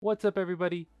What's up,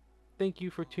 everybody? Thank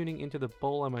you for tuning into the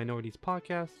Bowl on Minorities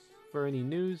podcast. For any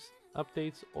news,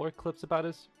 updates, or clips about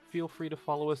us, feel free to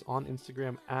follow us on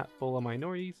Instagram at Bowl on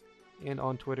Minorities and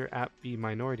on Twitter at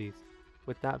BMinorities.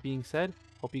 With that being said,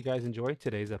 hope you guys enjoy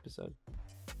today's episode.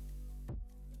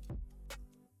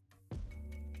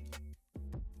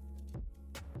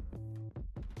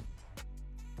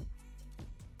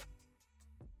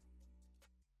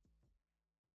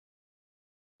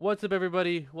 What's up,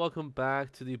 everybody? Welcome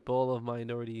back to the Bowl of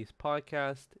Minorities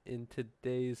podcast. In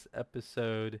today's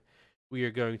episode, we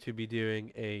are going to be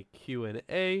doing a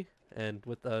Q&A, and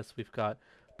with us, we've got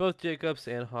both Jacobs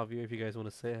and Javier. If you guys want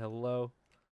to say hello.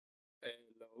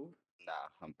 Hello. Nah,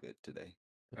 I'm good today.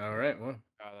 All right. Well,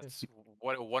 That's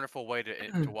what a wonderful way to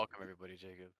welcome everybody,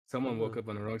 Jacob. someone woke up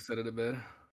on the wrong side of the bed.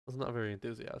 That's not very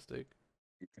enthusiastic.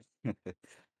 Feeling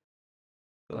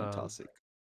toxic.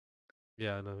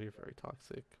 Yeah, I know you're very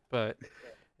toxic. But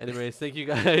anyways, thank you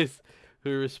guys who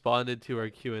responded to our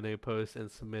Q&A post and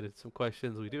submitted some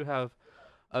questions. We do have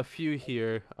a few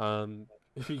here.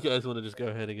 If you guys want to just go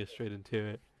ahead and get straight into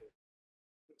it.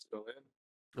 Let's go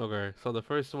in. Okay, so the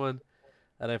first one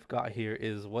that I've got here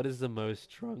is, what is the most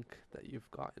drunk that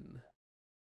you've gotten?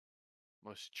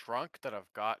 Most drunk that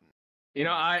I've gotten. You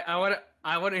know, I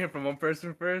want to hear from one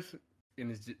person first, and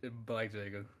it's Black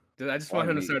Jacob. I just want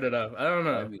him to start it off. I don't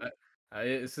know.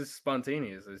 It's just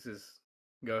spontaneous. It's just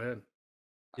go ahead.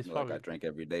 I feel like I drink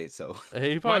every day, so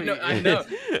He Well, probably no, I know.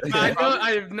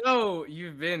 I know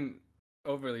you've been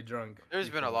overly drunk. There's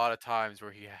been a lot of times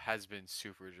where he has been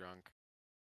super drunk.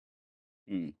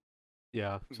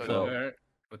 Yeah. So All right,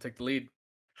 we'll take the lead.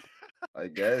 I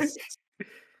guess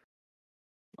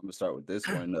I'm gonna start with this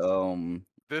one.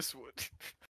 This would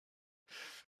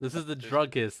This is the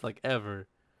drunkest like ever.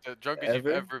 the drunkest you've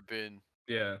ever been.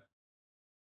 Yeah.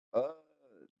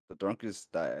 The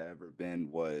drunkest I ever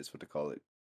been was what they call it.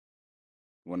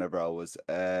 Whenever I was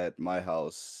at my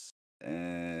house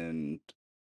and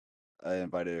I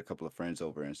invited a couple of friends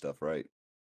over and stuff, right?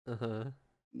 Uh-huh.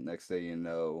 Next thing you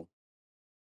know,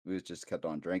 we just kept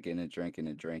on drinking and drinking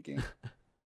and drinking.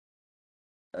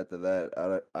 After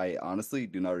that, I honestly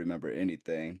do not remember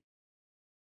anything.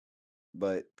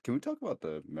 But can we talk about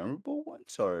the memorable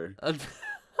ones or?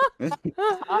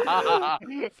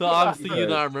 So obviously you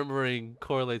not remembering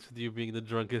correlates with you being the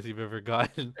drunkest you've ever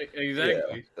gotten.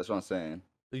 Exactly. Yeah, that's what I'm saying.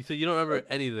 So you don't remember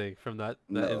anything from that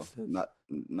No, instance?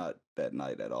 not that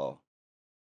night at all.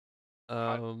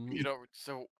 You know,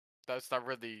 so that's not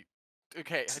really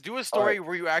okay. Do a story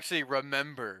where you actually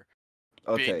remember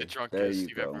being the Okay, there drunkest you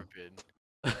you've go. ever been.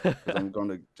 'Cause I'm going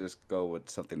to just go with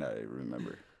something that I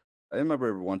remember. I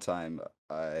remember one time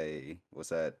I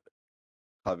was at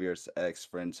Javier's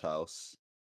ex-friend's house,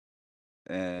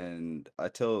 and I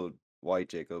told White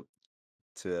Jacob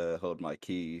to hold my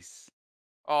keys.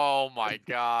 Oh my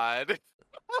god.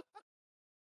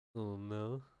 Oh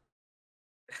no.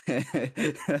 I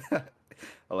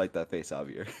like that face,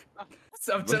 Javier.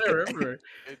 I'm trying to remember.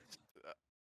 It's,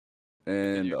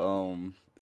 And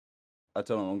I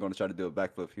told him I'm going to try to do a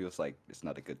backflip. He was like, "It's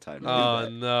not a good time to do Oh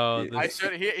that." no. Yeah.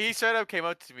 he straight up came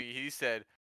up to me. He said,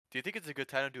 "Do you think it's a good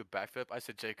time to do a backflip?" I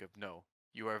said, "Jacob, no.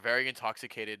 You are very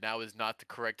intoxicated. Now is not the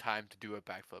correct time to do a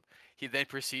backflip." He then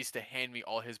proceeds to hand me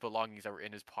all his belongings that were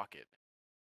in his pocket.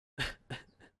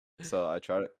 So I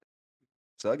tried it.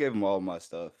 So I gave him all my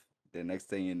stuff. The next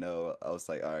thing you know, I was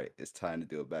like, "All right, it's time to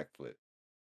do a backflip."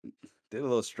 Did a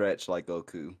little stretch like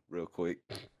Goku, real quick,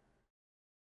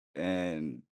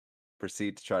 and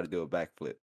proceed to try to do a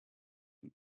backflip.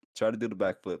 Try to do the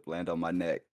backflip, land on my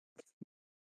neck,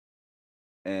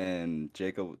 and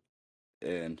Jacob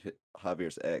and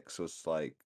Javier's ex was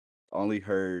like, only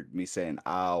heard me saying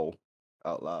 "ow"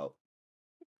 out loud.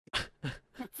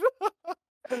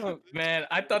 Man,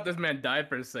 I thought this man died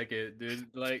for a second, dude.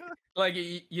 Like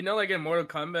you know, like in Mortal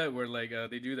Kombat, where like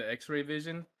they do the X-ray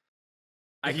vision.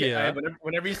 Yeah.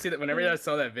 Whenever you see that, whenever I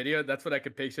saw that video, that's what I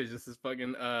could picture. Just his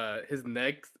fucking his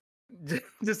neck,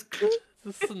 just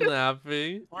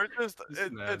Snapping. We're just Just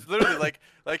it's mad. literally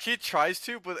like he tries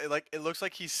to, but it looks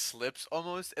like he slips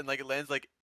almost, and like it lands like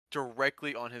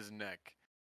directly on his neck.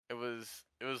 It was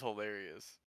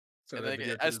hilarious. So And that like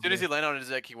video to as this soon as day. he landed on his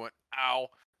neck, he went ow.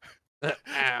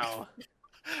 Ow.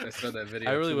 I saw that video.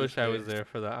 I really to wish this I was day. there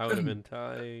for that. I would have been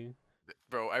dying.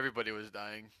 Bro, everybody was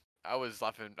dying. I was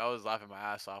laughing my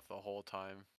ass off the whole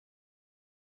time.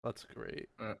 That's great.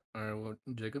 All right, well,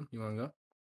 Jacob, you want to go?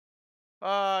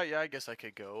 Yeah, I guess I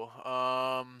could go.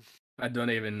 I don't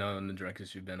even know the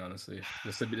drunkest you've been, honestly.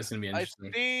 This is gonna be I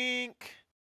interesting. think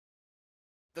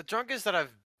the drunkest that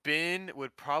I've been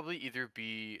would probably either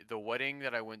be the wedding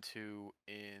that I went to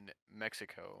in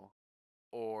Mexico.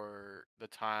 or the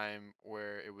time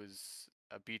where it was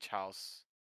a beach house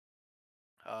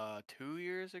 2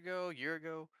 years ago, year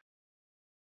ago.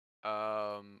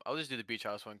 I'll just do the beach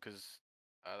house one because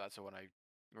that's the one I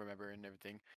remember and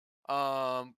everything.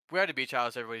 We're at the beach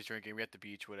house, everybody's drinking, we're at the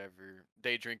beach, whatever.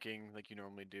 Day drinking like you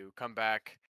normally do. Come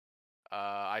back,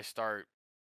 I start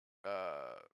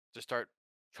just start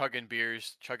chugging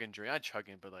beers, chugging drink, not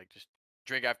chugging, but like just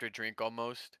drink after drink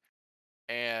almost.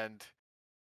 And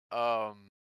um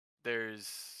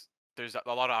there's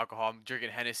a lot of alcohol. I'm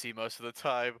drinking Hennessy most of the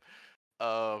time.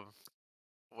 Um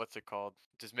what's it called?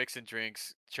 Just mixing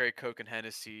drinks, cherry coke and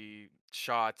Hennessy,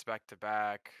 shots back to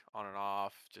back, on and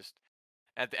off. Just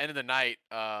at the end of the night,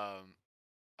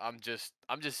 I'm just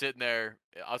sitting there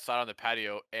outside on the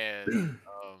patio, and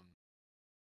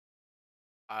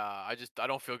I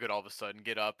don't feel good all of a sudden.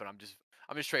 Get up and I'm just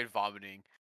straight vomiting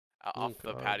Oh off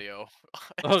the god. patio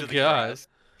Oh into the god. grass.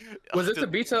 Was this Onto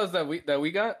the beach house that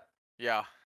we got? Yeah.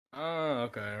 Oh,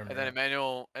 okay. I And remember. then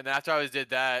Emmanuel, and then after I did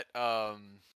that,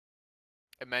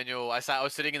 Emmanuel, I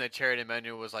was sitting in the chair, and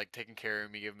Emmanuel was like taking care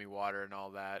of me, giving me water and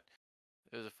all that.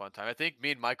 It was a fun time. I think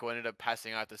me and Michael ended up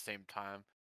passing out at the same time,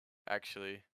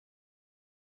 actually.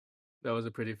 That was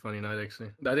a pretty funny night,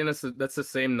 actually. I think that's the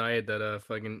same night that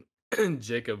fucking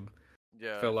Jacob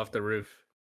Yeah. fell off the roof.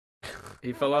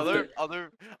 He fell off the.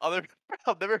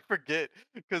 I'll never forget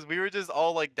because we were just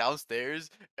all like downstairs,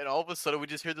 and all of a sudden we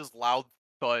just hear this loud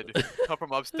thud come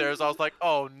from upstairs. I was like,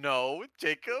 "Oh no,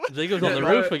 Jacob!" Jacob's on the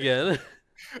roof again.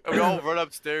 And we all run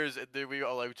upstairs, and then we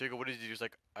all like, "Jacob, what did you do?" He's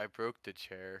like, "I broke the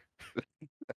chair."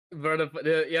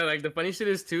 But yeah, like the funny shit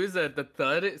is too is that the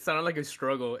thud it sounded like a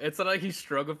struggle. It sounded like he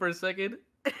struggled for a second.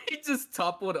 He just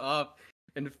toppled off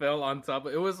and fell on top.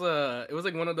 It was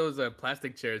like one of those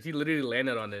plastic chairs. He literally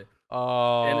landed on it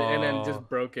and then just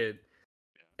broke it.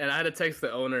 And I had to text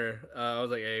the owner. I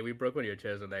was like, "Hey, we broke one of your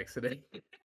chairs on accident."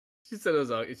 She said it was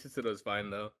all. She said it was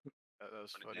fine though. That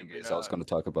was funny. Thing But is, I was going to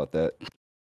talk about that.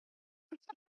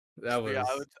 That was. yeah,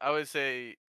 I would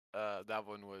say that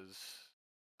one was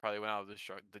probably when I was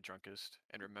the drunkest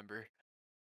and remember.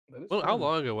 That is Well, how fun.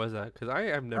 long ago was that? Because I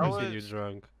have never That seen you was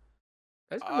drunk.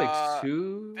 That's been like uh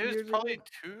 2 it was years probably ago.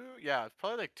 yeah, it's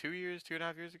probably like 2 years,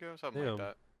 2.5 years ago, something like Damn.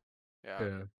 that.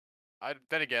 Yeah. Yeah.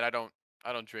 Then again, I don't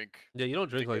drink. Yeah, you don't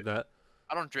drink like that.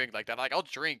 I don't drink like that. Like I'll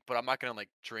drink, but I'm not gonna like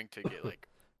drink to get like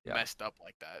Yeah. messed up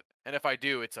like that. And if I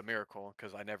do, it's a miracle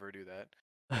because I never do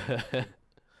that.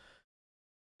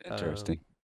 Interesting.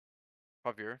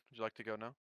 Javier, would you like to go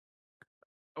now?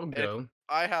 I'll If go.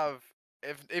 I have,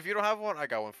 if you don't have one, I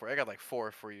got one for you. I got like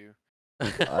 4 for you.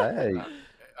 I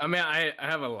I mean, I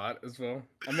have a lot as well.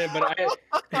 I mean,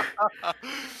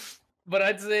 but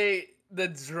I'd say the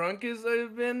drunkest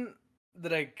I've been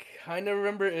that I kind of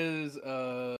remember is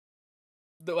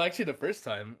actually the first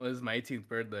time was my 18th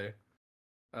birthday.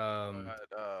 But,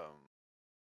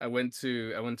 I went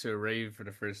to a rave for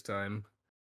the first time,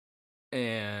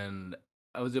 and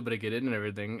I was able to get in and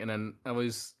everything, and then I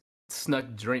was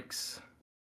snuck drinks,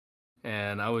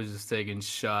 and I was just taking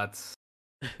shots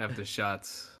after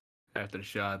shots after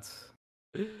shots.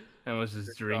 I was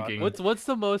just drinking. What's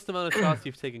the most amount of shots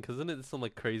you've taken? Because isn't it some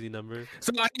like crazy number?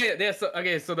 So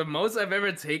so the most I've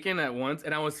ever taken at once,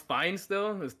 and I was fine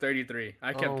still, was 33.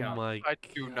 I kept count. My I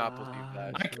do not believe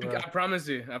that. I promise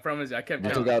you, I kept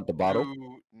you count. took out the bottle.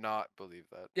 Do not believe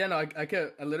that. Yeah, no,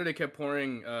 I literally kept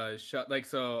pouring shot. Like,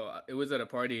 so it was at a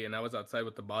party, and I was outside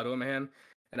with the bottle in my hand,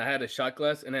 and I had a shot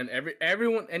glass, and then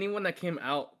anyone that came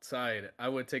outside, I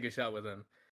would take a shot with them.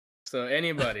 So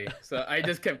anybody. So I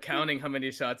just kept counting how many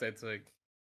shots I took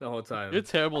the whole time. You're a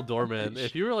terrible doorman.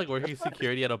 If you were like working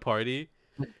security at a party,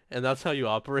 and that's how you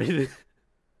operated.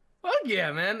 Fuck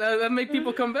yeah, man! That make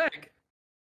people come back.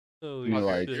 Holy You're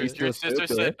like, shit. "He's Your still sister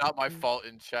stupid." said not my fault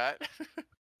in chat.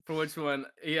 For which one?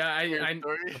 Yeah,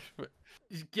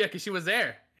 yeah, cause she was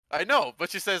there. I know,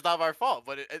 but she says not my fault.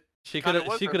 But She kinda could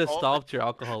was she her could have fault. stopped your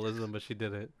alcoholism, but she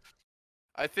didn't.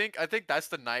 I think that's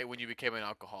the night when you became an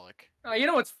alcoholic. You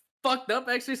know what's fucked up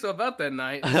actually? So about that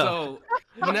night, so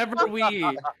whenever we,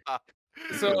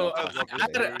 so I I love this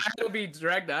had dude. to be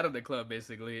dragged out of the club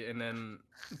basically, and then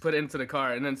put into the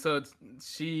car, and then so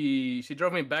she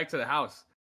drove me back to the house,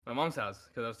 my mom's house,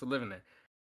 because I was still living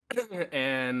there,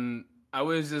 and I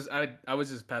was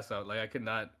just passed out, like I could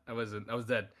not, I was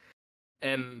dead,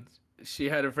 and she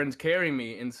had her friends carry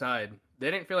me inside.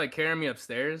 They didn't feel like carrying me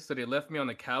upstairs, so they left me on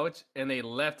the couch, and they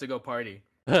left to go party.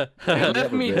 They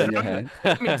left me beer in your drunk,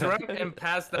 hand? drunk and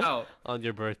passed out. On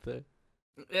your birthday.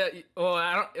 Yeah, well,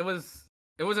 I don't.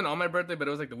 It wasn't on my birthday, but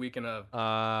it was like the weekend of.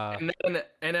 And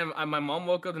then my mom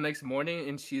woke up the next morning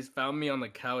and she's found me on the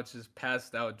couch, just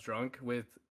passed out, drunk with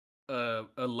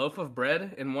a loaf of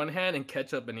bread in one hand and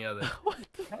ketchup in the other. What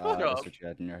the That's what you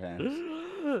had in your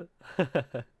hands.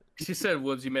 fuck? She said,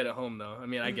 "Whoops, you made it home though." I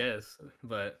mean, I guess,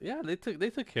 but Yeah, they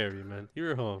took care of you, man. You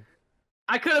were home.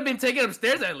 I could have been taken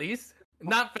upstairs at least,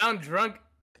 not found drunk.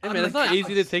 Hey on man, the it's not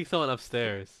easy to couch. take someone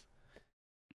upstairs.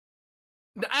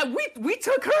 We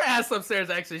took her ass upstairs.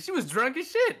 Actually, she was drunk as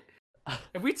shit.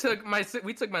 And we took my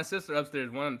sister upstairs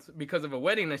once because of a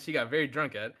wedding that she got very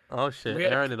drunk at. Oh shit, We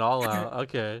had- airing it all out.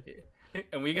 Okay.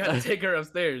 And we got to take her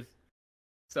upstairs.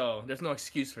 So there's no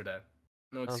excuse for that.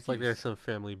 No excuse. Sounds like there's some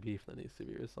family beef that needs to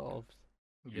be resolved.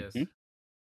 Yes, Mhm.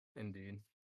 indeed.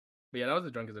 But yeah, that was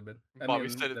as drunk as I've been. I Bobby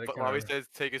mean, said that I can Bobby remember. says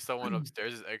taking someone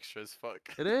upstairs is extra as fuck.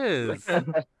 It is.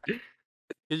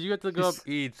 Because you have to go up Just-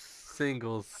 each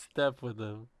single step with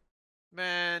them.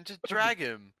 Man, just drag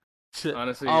him. Shit.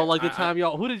 Honestly, Oh, like the I- time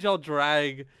y'all, who did y'all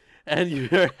drag and your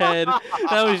head?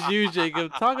 That was you,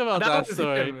 Jacob. Talk about that was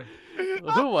story. him.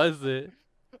 Who was it?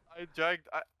 I dragged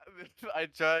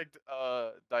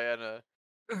Diana,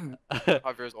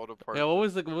 Javier's older partner. Yeah, what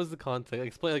was the context?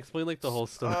 Explain like the whole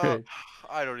story.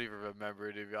 I don't even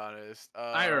remember, to be honest.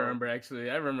 I remember actually.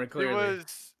 I remember He clearly.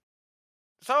 was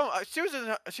she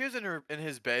was in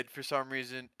his bed for some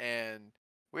reason, and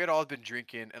we had all been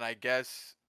drinking, and I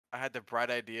guess I had the bright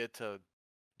idea to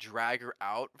drag her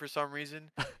out for some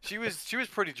reason. She was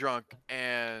pretty drunk,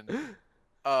 and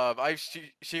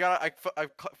she got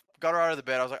got her out of the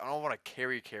bed. I was like, I don't want to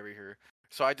carry her,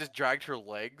 so I just dragged her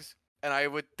legs, and I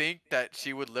would think that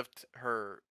she would lift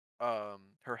her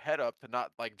head up to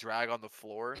not like drag on the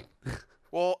floor.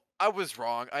 Well, I was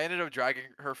wrong. I ended up dragging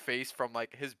her face from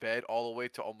like his bed all the way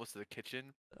to almost to the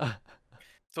kitchen.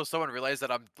 So someone realized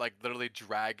that I'm like literally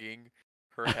dragging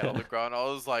her head on the ground. I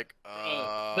was like,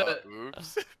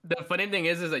 oops. The funny thing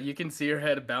is that you can see her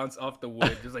head bounce off the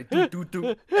wood, just like doo doo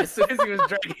doo, as soon as he was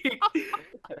dragging.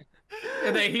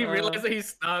 And then he realized that he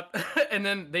stopped, and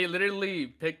then they literally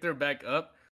picked her back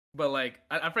up. But like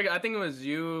I forgot, I think it was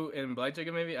you and Black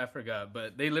Chicken maybe, I forgot.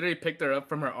 But they literally picked her up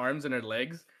from her arms and her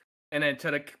legs, and then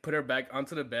tried to put her back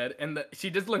onto the bed, and she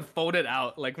just like folded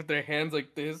out, like with her hands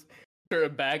like this, to her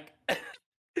back.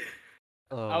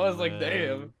 Oh, I was like,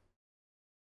 damn. man.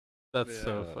 That's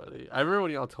so Yeah. funny. I remember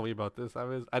when y'all told me about this.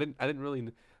 I didn't really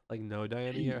like know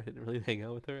Diana yet. I didn't really hang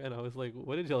out with her, and I was like,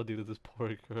 what did y'all do to this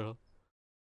poor girl?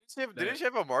 Didn't she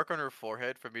have a mark on her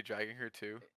forehead from me dragging her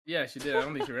too? Yeah, she did. I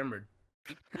don't think she remembered.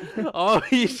 Oh,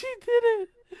 she did it.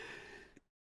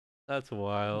 That's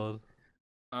wild.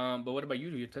 But what about you?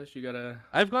 You test? You gotta.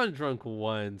 I've gotten drunk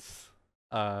once.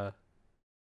 I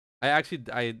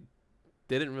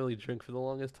didn't really drink for the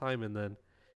longest time, and then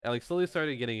I like slowly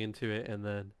started getting into it, and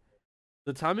then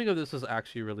the timing of this was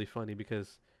actually really funny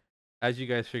because, as you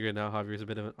guys figure now, Javier's a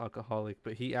bit of an alcoholic,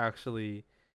 but he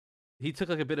took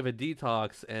like a bit of a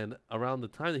detox, and around the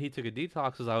time that he took a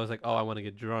detox was I was like, oh, I want to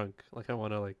get drunk, like I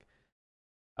want to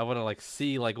like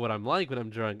see like what I'm like when I'm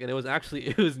drunk, and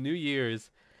it was New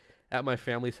Year's at my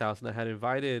family's house, and I had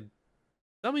invited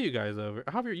some of you guys over.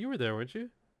 Javier, you were there, weren't you?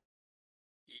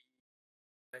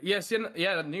 Yes,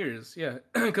 yeah, New Year's, yeah,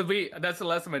 because that's the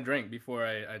last time I drank before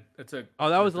I took. Oh,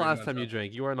 that was the 3 last months time you off.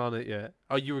 drank. You weren't on it yet.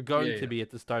 Oh, you were going Yeah, to yeah. be at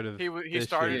the start of He this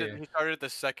started year. year. he started the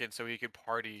second so he could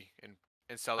party and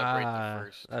celebrate the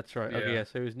first. That's right. Okay, Yeah. yeah.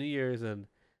 So it was New Year's, and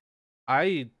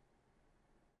I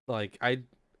like I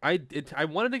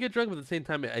wanted to get drunk, but at the same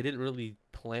time, I didn't really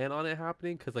plan on it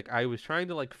happening because like I was trying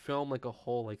to like film like a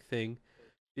whole like thing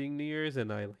being New Year's,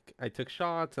 and I took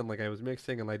shots and like I was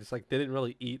mixing, and I just like didn't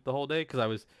really eat the whole day because I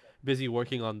was busy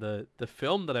working on the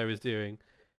film that I was doing,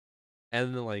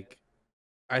 and then like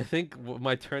I think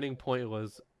my turning point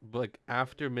was like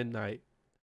after midnight.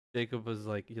 Jacob was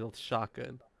like, "You'll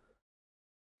shotgun."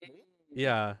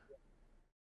 Yeah.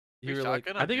 You We were like,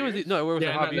 shotgun I on think it was New Year's? no, it was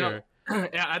Yeah, no, Javier. no.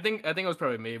 Yeah, I think it was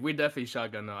probably me. We definitely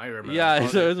shotgun though. I remember. Yeah, that.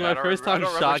 so it was Yeah, my I don't first time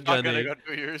remember- I don't remember shotgunning. on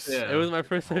New Year's. Yeah. It was my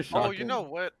first time shotgunning. Oh, you know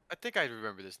what? I think I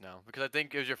remember this now because I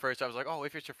think it was your first time. I was like, oh,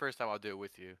 if it's your first time, I'll do it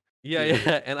with you. Yeah, Yeah.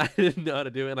 yeah, and I didn't know how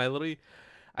to do it, and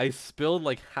I spilled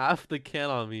like half the can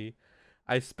on me.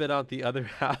 I spit out the other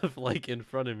half like in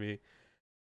front of me,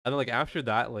 and then like after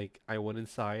that, like I went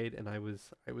inside and I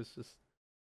was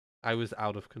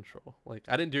out of control. Like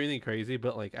I didn't do anything crazy,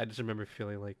 but like I just remember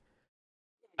feeling like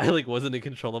I like wasn't in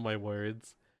control of my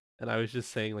words, and I was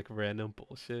just saying like random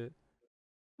bullshit.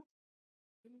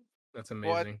 That's Well,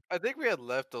 amazing. I think we had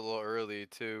left a little early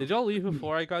too. Did y'all leave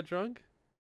before I got drunk?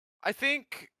 I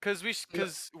think because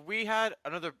we had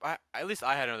another. At least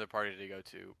I had another party to go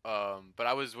to. But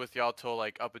I was with y'all till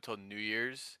like up until New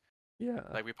Year's. Yeah.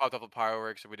 Like we popped off the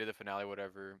fireworks and we did the finale,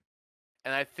 whatever.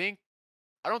 And I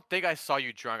don't think I saw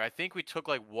you drunk. I think we took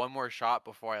like one more shot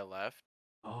before I left.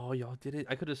 Oh, y'all did it.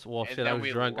 I could have. Well, And shit. I then was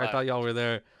we drunk. I thought left. y'all were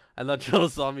there. I thought y'all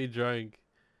saw me drunk.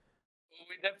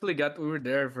 We definitely got. We were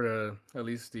there for at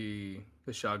least the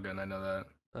shotgun. I know that.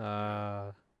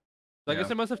 So I guess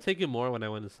Yeah, I must have taken more when I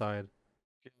went inside.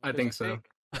 I think so.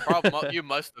 You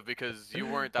must have because you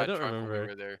weren't I that don't drunk when we remember.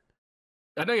 were there.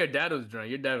 I know your dad was drunk.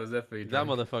 Your dad was definitely That drunk.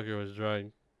 motherfucker was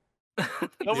drunk.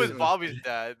 That was Dude Bobby's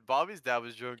dad. Bobby's dad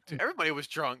was drunk too. Everybody was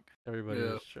drunk. Everybody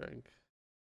Yeah. was drunk.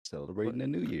 Celebrating the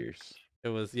New Year's. It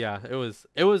was yeah. It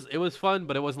was fun,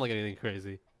 but it wasn't like anything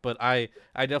crazy. But I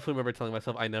definitely remember telling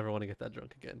myself I never want to get that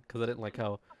drunk again because I didn't like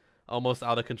how almost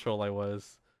out of control I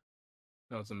was.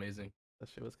 That was amazing. That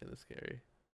shit was kind of scary.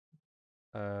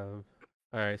 Um,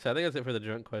 all right. So I think that's it for the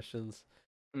drunk questions.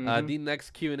 Mhm. The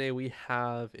next Q&A we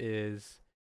have is,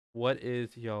 what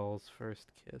is y'all's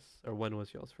first kiss, or when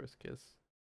was y'all's first kiss?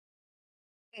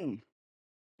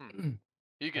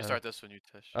 You can Uh, start this one, you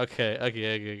Tish.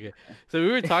 okay. So we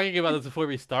were talking about this before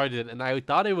we started, and I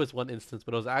thought it was one instance,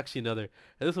 but it was actually another.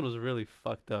 And this one was really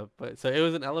fucked up. But so it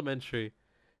was in elementary,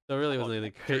 so it really wasn't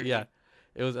anything great. Yeah,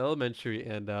 it was elementary,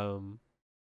 and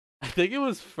I think it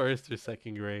was first or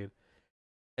second grade.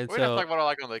 And We're not so talking about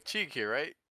like on the cheek here,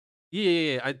 right?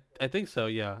 yeah. I think so.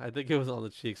 Yeah, I think it was on the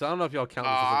cheeks. I don't know if y'all count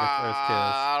this as like a first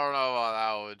kiss. I don't know about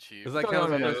that one, Chief. Does that Talking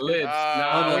count as about a on the first kiss? lids. On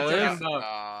Nah, the we're talking lids?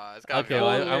 about. It's gotta be Okay, on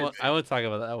well, the Full I lids. won't talk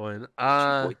about that one.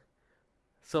 Boy.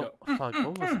 So Yo. fuck,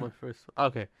 what was my first?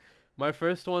 Okay, my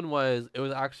first one was it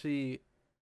was actually,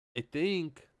 I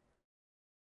think,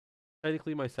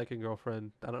 technically my second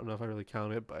girlfriend. I don't know if I really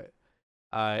count it, but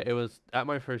it was at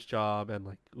my first job, and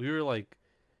like we were like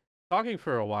talking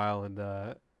for a while,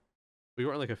 and we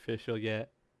weren't like official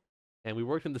yet, and we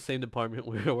worked in the same department.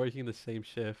 We were working the same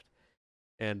shift,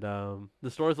 and the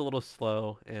store was a little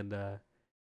slow, and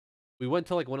we went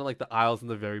to like one of like the aisles in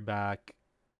the very back,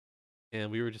 and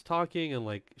we were just talking, and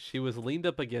like she was leaned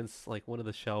up against like one of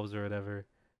the shelves or whatever,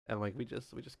 and like we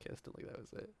just kissed, and like that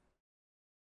was it.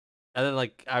 And then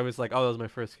like I was like, oh, that was my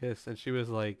first kiss, and she was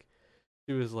like,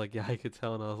 yeah, I could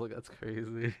tell, and I was like, that's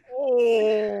crazy.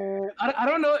 Oh, I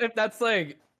don't know if that's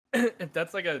like if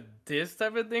that's like a diss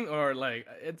type of thing or like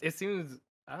it seems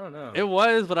I don't know. It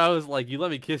was, but I was like, you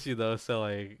let me kiss you though, so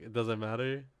like it doesn't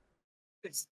matter.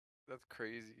 It's That's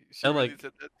crazy. She And really like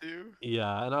said that to you?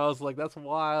 yeah, and I was like, that's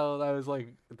wild. I was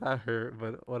like, that hurt,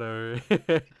 but whatever.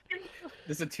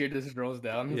 just a tear just rolls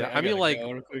down. He's Yeah, like, I I mean gotta like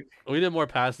go real quick. we did more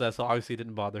past that, so obviously it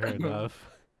didn't bother her enough.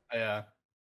 Yeah.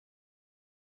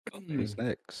 Who's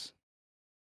next?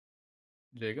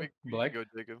 Jacob, We Black. go,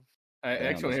 Jacob. I Damn,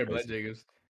 actually want that's to hear Black crazy. Jacobs.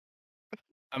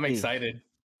 I'm Hey, excited.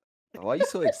 why are you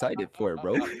so excited for it,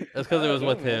 bro? That's because it was No,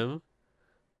 with man. him.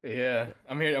 Yeah,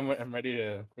 I'm here. I'm ready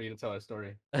to for you to tell a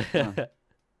story.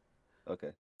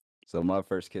 Okay. So my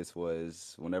first kiss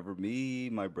was whenever me,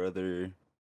 my brother,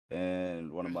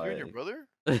 and one of You and your my. brother?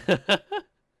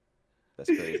 That's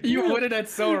crazy. You put it at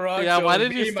so wrong. Yeah, so why it was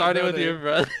did you me and my start it with brother. your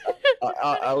brother?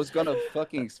 I was gonna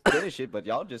fucking finish it, but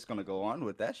y'all just gonna go on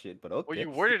with that shit. But Well, okay.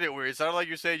 you worded it weird. It sounded like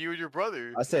you said you and your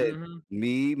brother. I said Mhm.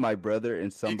 me, my brother,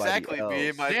 and somebody Exactly, me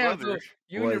and else. my Damn, brother. so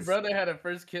you and your Was brother had a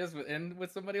first kiss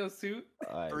with somebody else too?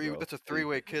 all right, bro. That's a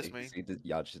three-way kiss, man. See,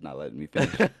 y'all just not letting me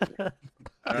finish. All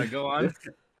right, go on.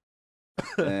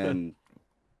 And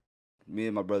me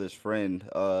and my brother's friend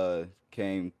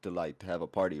came to like to have a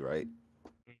party, right?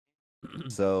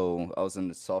 So I was in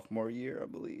the sophomore year, I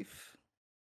believe.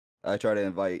 I tried to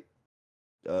invite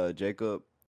Jacob,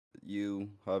 you,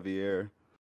 Javier,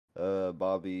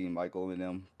 Bobby, Michael, and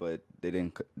them, but they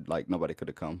didn't like nobody could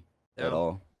have come at Yeah,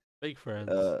 all. fake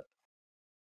friends.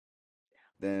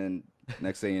 Then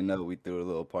next thing you know, we threw a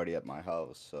little party at my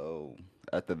house. So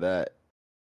after that,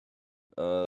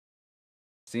 uh,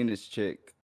 seen this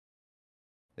chick,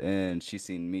 and she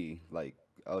seen me. Like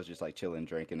I was just like chilling,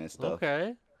 drinking and stuff,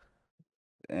 Okay.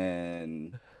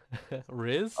 and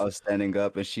Riz? I was standing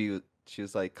up, and she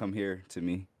was like, "Come here to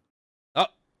me." Oh,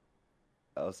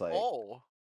 I was like, Oh.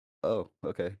 "Oh,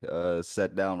 okay."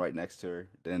 Sat down right next to her.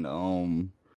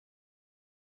 Then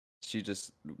she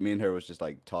just me and her was just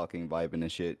like talking, vibing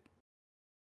and shit.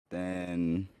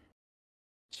 Then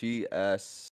she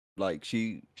asked, like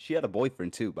she had a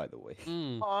boyfriend too, by the way.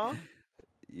 mm. Huh?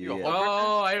 You a Yeah, homewrecker?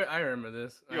 Oh, I remember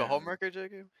this. You a homewrecker,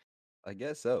 Jacob? I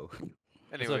guess so.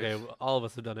 It's Anyways. okay. All of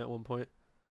us have done it at one point.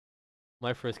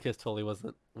 My first kiss totally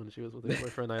wasn't when she was with her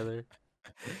boyfriend either.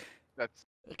 That's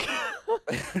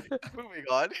moving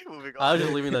on. Moving I on. was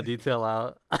just leaving that detail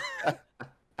out.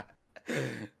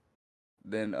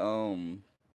 Then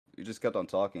we just kept on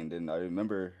talking. Then I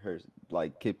remember her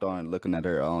like kept on looking at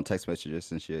her text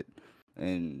messages and shit,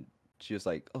 and she was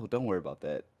like, "Oh, don't worry about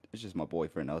that. It's just my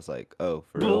boyfriend." I was like, "Oh,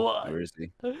 for real? What? Where is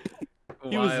he?"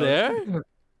 He was there?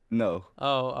 No,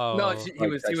 No, Oh. he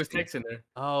like was texting. texting her.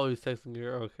 Oh, he's texting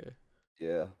her. Okay.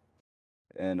 Yeah.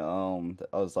 And I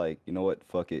was like, you know what?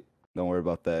 Fuck it. Don't worry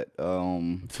about that.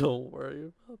 Don't worry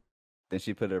about. Then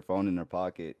she put her phone in her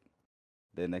pocket.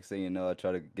 Then next thing you know, I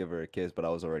tried to give her a kiss, but I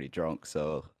was already drunk,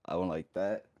 so I went like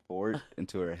that forward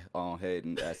into her head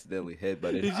and accidentally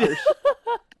headbutted Did her.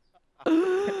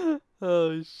 you?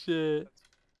 Oh shit.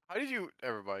 How did you?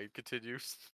 Everybody, continue.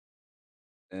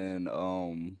 And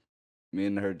me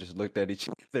and her just looked at each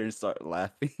other and started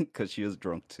laughing because she was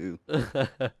drunk too.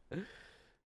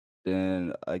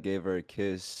 Then I gave her a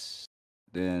kiss.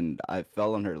 Then I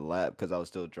fell on her lap because I was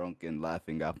still drunk and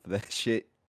laughing after that shit.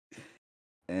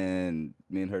 And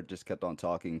me and her just kept on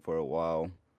talking for a while.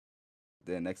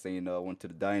 Then next thing you know, I went to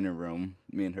the dining room.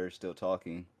 Me and her still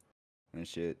talking and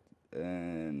shit.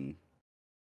 And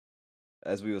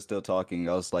as we were still talking,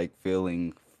 I was like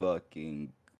feeling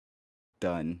fucking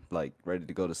done, like ready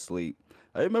to go to sleep.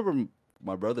 I remember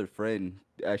my brother friend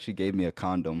actually gave me a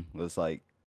condom. It was like,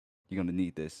 you're gonna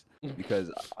need this because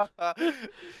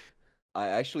I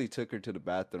actually took her to the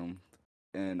bathroom,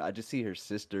 and I just see her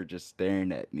sister just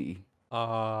staring at me.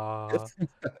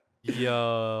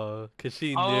 Yo, cause she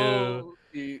knew. Oh,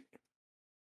 you-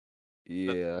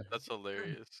 Yeah, That's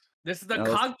hilarious. this is the and I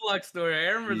was, cock block story.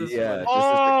 I remember this yeah, one. this is the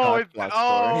Oh, cock it's block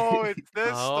story. it's this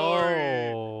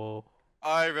story. Oh.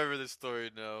 I remember this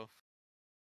story now.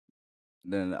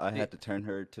 Then I Yeah. had to turn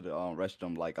her to the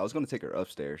restroom. Like I was gonna take her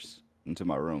upstairs into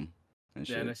my room and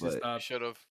Yeah, and shit, then she but You stopped. should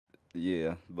have.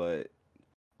 yeah, but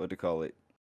what to call it?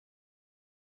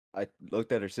 I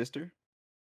looked at her sister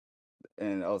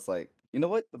and I was like, you know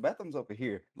what? The bathroom's over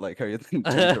here. Like her turned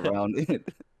around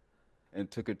and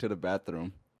took her to the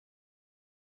bathroom.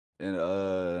 And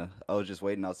I was just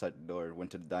waiting outside the door,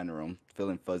 went to the dining room,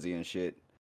 feeling fuzzy and shit.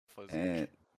 Fuzzy. And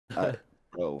I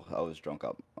bro, I was drunk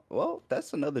up. Well,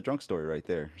 that's another drunk story right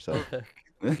there. So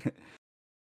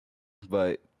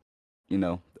but you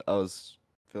know, I was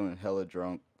feeling hella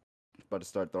drunk, about to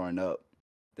start throwing up.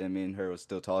 Then me and her was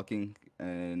still talking,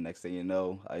 and next thing you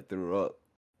know, I threw up.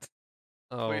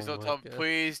 Please Oh don't my tell. god.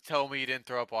 Please tell me you didn't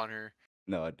throw up on her.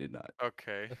 No, I did not.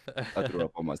 Okay. I threw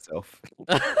up on myself.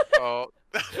 Oh.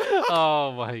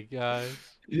 Oh my gosh.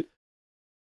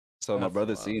 So my That's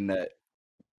brother wild. seen that,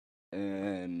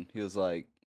 and he was like,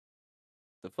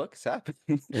 "The fuck is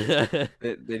happening?"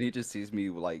 Then he just sees me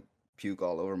like puke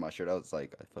all over my shirt. I was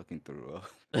like, I fucking threw up.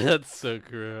 That's so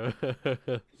gross.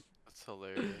 That's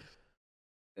hilarious.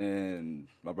 And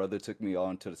my brother took me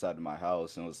on to the side of my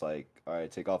house and was like, "All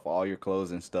right, take off all your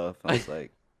clothes and stuff." I was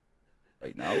like,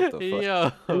 "Right now, what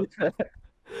the fuck?"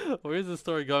 Yo, where's the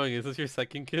story going? Is this your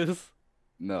second kiss?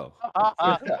 No.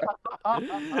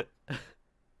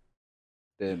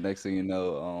 Then next thing you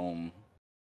know,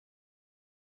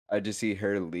 I just see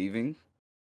her leaving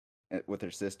with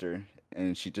her sister,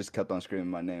 and she just kept on screaming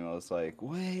my name. I was like,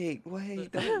 "Wait,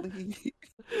 wait, don't leave!"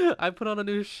 I put on a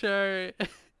new shirt.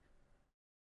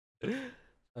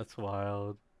 That's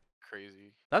wild.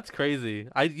 Crazy. That's crazy.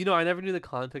 I never knew the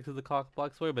context of the cock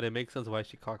block story, but it makes sense why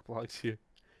she cock blocks you.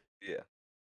 Yeah.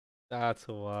 That's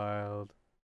wild.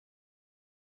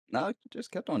 No, I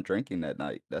just kept on drinking that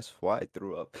night. That's why I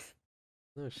threw up.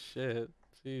 Oh shit.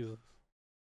 Jesus.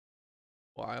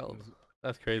 Wild. Mhm.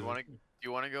 That's Do crazy.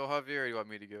 you wanna go, Javier, or do you want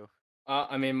me to go?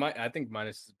 I mean, I think mine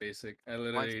is basic. I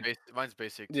literally, Mine's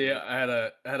basic too. yeah, I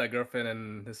had a girlfriend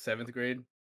in the 7th grade.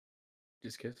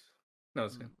 Just kiss. No,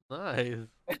 it's Nice.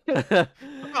 Nice.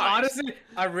 honestly,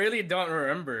 I really don't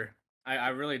remember. I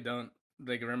really don't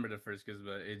like remember the first kiss,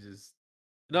 but it just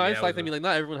No, I yeah, just like, I mean, like,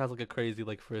 not everyone has like a crazy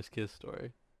like first kiss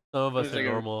story. Some of it us was are like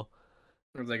a normal.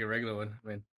 it was like a regular one. I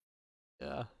mean,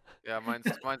 Yeah. Yeah,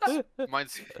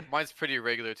 mine's pretty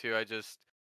regular too. I just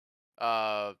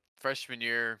freshman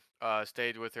year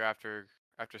stayed with her after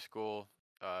school,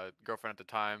 girlfriend at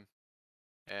the time,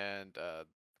 and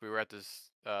we were at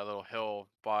this little hill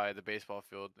by the baseball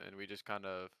field, and we just kind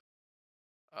of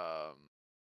um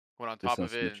went on Just top some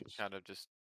of it and smooches. kind of just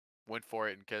went for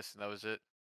it and kissed, and that was it.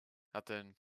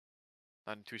 Nothing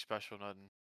too special, nothing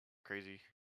crazy.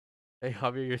 Hey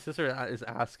Javier, your sister is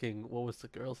asking what was the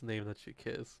girl's name that you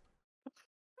kissed.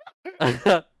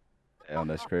 Damn,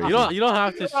 that's You crazy. don't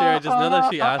have to share it. Just know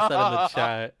that she asked that in the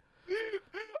chat.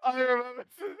 I remember.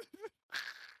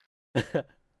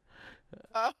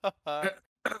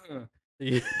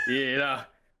 yeah.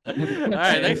 All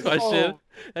right, next question. Oh,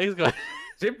 Next question.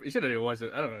 She should have even watched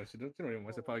it. I don't know. She don't even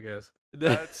watch the podcast.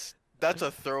 that's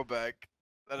a throwback.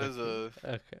 That is a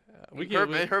Okay. We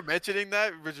can. her mentioning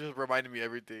that just reminded me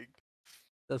everything.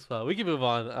 That's fine. We can move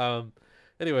on.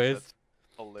 Anyways, That's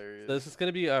hilarious. so this is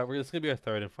gonna be this is gonna be our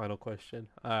third and final question.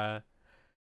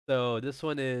 So this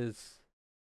one is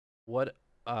What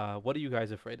are you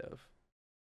guys afraid of?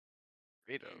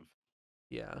 Afraid of.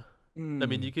 Yeah. I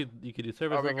mean, Hmm. you could do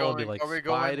surface level, it'd be like Are we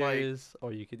going like? spiders,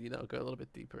 or you could go a little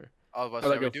bit deeper. I was about to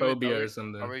Or say, like a phobia or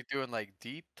something. are we doing like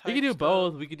deep We could type do stuff?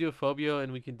 both. We could do a phobia,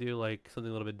 and we can do like something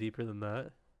a little bit deeper than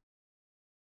that.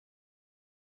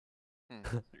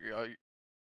 Hmm. Yeah,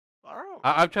 I don't know.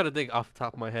 I'm trying to think off the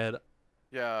top of my head.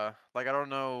 Yeah, like I don't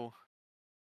know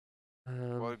what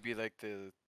Um, would be like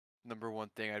the number one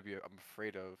thing I'm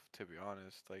afraid of, to be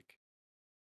honest. I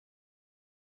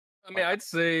mean, Like I'd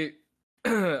say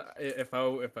if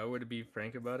I were to be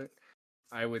frank about it,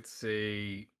 I would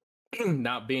say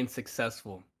not being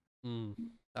successful mm,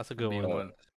 that's a would good be one.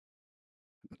 one.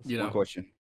 That's a You good One know, one. question.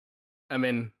 I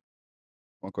mean,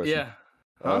 One question. yeah,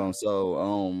 huh?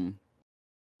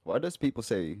 Why does people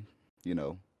say, you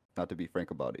know, not to be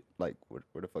frank about it? Like, where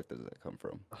the fuck does that come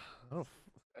from? I don't.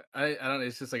 I don't know.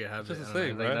 It's just like a It's just habit. a I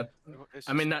don't know. saying, Like right? not. it's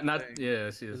I just mean, a not. thing. Yeah,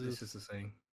 It's it's just just a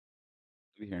saying.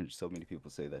 We hearing so many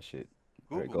people say that shit.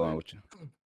 All right, go Google on it. with you.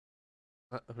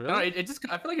 I don't know. really. It just.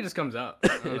 I feel like it just comes out. I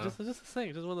don't know. It's just a saying.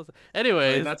 It's just one of those. Like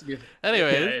Anyways, not to be.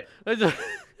 anyways. Yeah.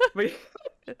 But,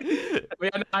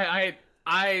 but yeah,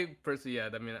 I personally, yeah.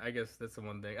 I mean, I guess that's the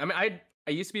one thing. I mean,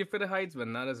 I used to be afraid of heights, but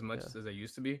not as much Yeah. as I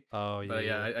used to be. Oh yeah, But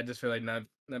yeah, yeah. I just feel like not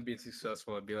being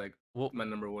successful would be like Well, my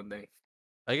number one thing.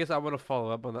 I guess I want to follow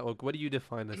up on that. Like, what do you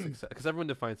define as success? Because everyone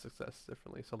defines success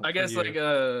differently. So, I like for guess you,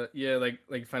 like yeah,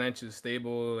 like financially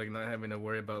stable, like not having to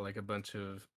worry about like a bunch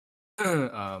of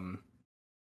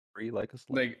Free like a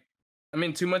slave. like I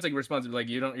mean too much like responsibility.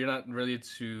 Like you're not really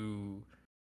too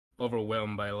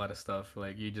overwhelmed by a lot of stuff.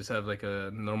 Like you just have like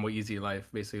a normal easy life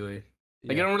basically.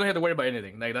 Like you yeah, don't really have to worry about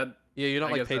anything. Like that. yeah, you're not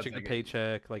I like guess that's paycheck to like it.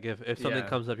 paycheck. Like if something Yeah.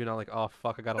 comes up, you're not like, oh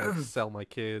fuck, I gotta like sell my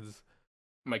kids.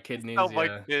 My Oh kidneys, my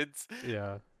yeah. kids.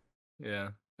 Yeah. Yeah.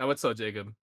 I would sell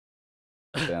Jacob.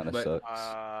 Damn, that But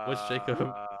sucks. Which Jacob?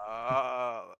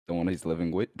 The one he's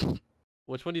living with.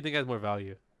 Which one do you think has more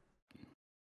value?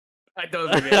 I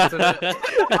don't think we answer that.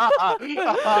 I don't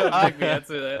think we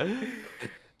answer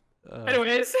that.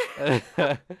 Anyways.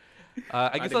 I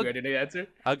I guess think we already know the answer.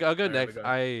 I'll go Alright, next. go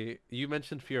on. You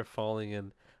mentioned fear of falling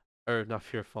and or not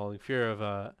fear of falling, fear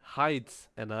of heights,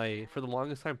 and I for the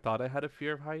longest time thought I had a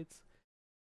fear of heights,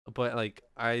 but like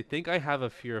I think I have a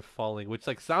fear of falling, which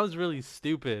like sounds really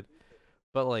stupid,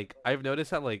 but like I've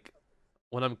noticed that like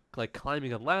when I'm like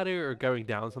climbing a ladder or going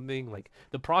down something, like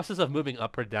the process of moving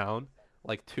up or down,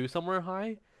 like to somewhere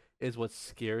high, is what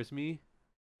scares me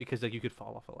because like you could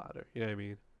fall off a ladder. You know what I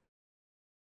mean?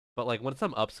 But like once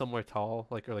I'm up somewhere tall,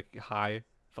 like or like high,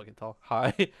 fucking tall,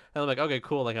 high, and I'm like, okay,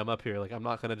 cool, like I'm up here, like I'm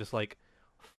not gonna just like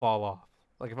fall off.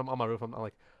 Like if I'm on my roof, I'm not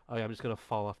like, oh yeah, I'm just gonna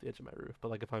fall off the edge of my roof.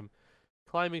 But like if I'm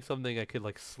climbing something, I could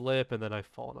like slip and then I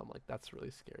fall, and I'm like, that's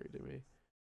really scary to me.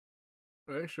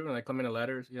 Alright, sure. Like climbing the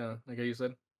ladders, yeah, like you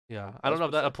said. Yeah, I don't That's know if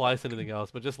what's that up. applies to anything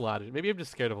else, but just ladders. Maybe I'm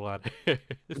just scared of ladders.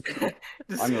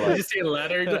 Just, I mean, you like, just see a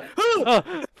ladder. You're like,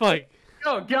 Oh, fuck.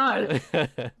 oh god,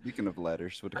 speaking of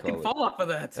ladders, what do I you can call it? fall off of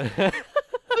that.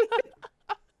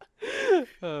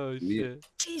 Oh Me, shit!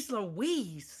 Jeez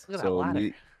Louise. Look at that so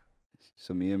ladder.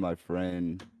 me and my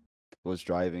friend was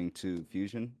driving to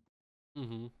Fusion,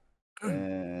 Mm-hmm.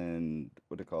 and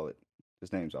what do you call it?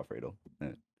 His name's Alfredo.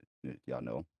 Y'all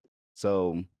know him.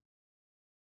 So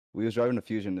we was driving to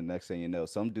Fusion. The next thing you know,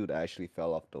 some dude actually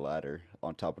fell off the ladder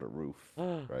on top of the roof.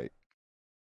 Right.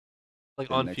 Like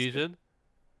Then on next, Fusion?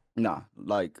 nah,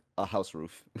 like a house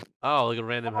roof. Oh, like a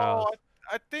random house. Oh,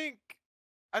 I think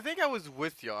I think I was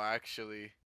with y'all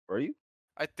actually. Were you?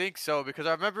 I think so because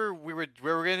I remember we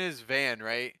were in his van,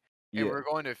 right? And we Yeah. were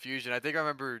going to Fusion. I think I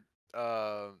remember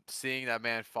seeing that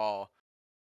man fall.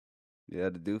 Yeah,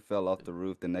 the dude fell off the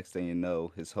roof. The next thing you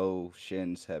know, his whole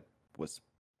shins was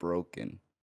broken.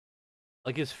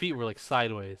 Like his feet were like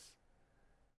sideways.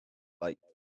 Like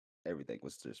everything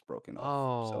was just broken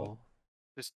off. So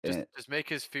Oh, and Just make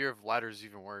his fear of ladders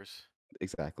even worse.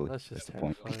 exactly, that's that's just the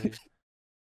point. terrifying.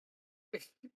 I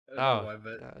don't know Oh, why,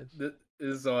 but gosh. this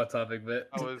is all topic. But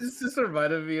I was this just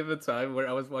reminded me of a time where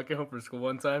I was walking home from school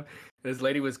one time. This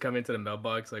lady was coming to the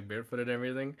mailbox like barefooted and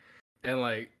everything, and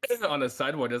like on the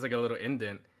sidewalk there's like a little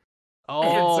indent. And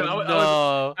Oh so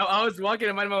no. I was walking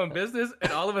to mind my own business,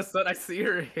 and all of a sudden I see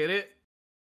her hit it,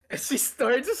 and she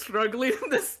starts struggling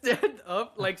to stand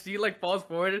up. Like she like falls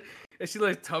forward, and she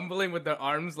like tumbling with her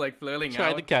arms like flailing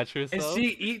Trying to out, catch and herself. she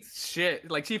eats shit.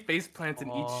 Like she face plants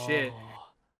and eats shit. Oh.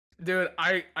 Dude,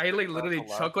 I like literally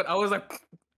laugh. chuckled. I was like,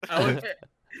 I was,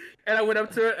 and I went up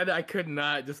to her and I could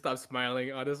not just stop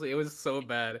smiling. Honestly, it was so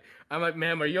bad. I'm like,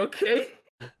 ma'am, are you okay?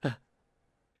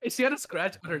 And she had a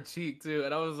scratch on her cheek too,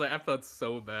 and I was like, I felt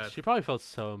so bad. She probably felt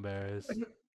so embarrassed.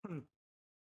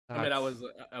 I mean, That's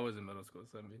I was in middle school,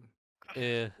 so I mean,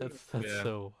 yeah, that's yeah.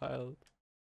 so wild.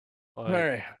 All But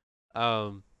right.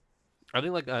 um, I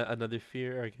think like another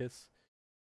fear, I guess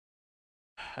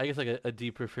like a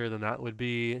deeper fear than that would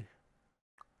be.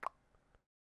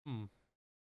 Hmm.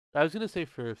 I was gonna say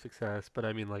fear of success, but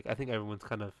I mean like I think everyone's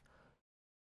kind of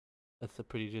that's a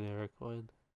pretty generic one.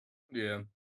 Yeah.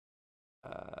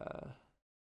 Uh,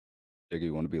 Jiggy,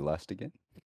 you want to be last again?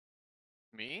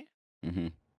 Me? Mm-hmm.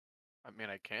 I mean,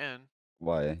 I can.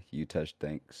 Why? You touch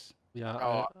thanks.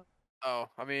 yeah, Oh,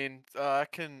 I mean, I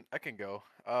can go.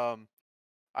 I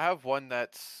have one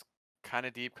that's kind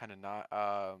of deep, kind of not.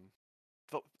 I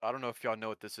don't know if y'all know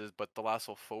what this is, but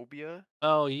thalassophobia.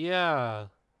 oh yeah,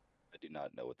 I do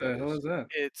not know what that The hell is. is that?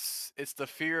 It's the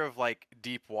fear of like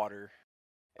deep water.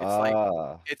 It's like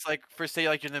Ah, it's like for say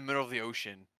like you're in the middle of the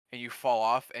ocean and you fall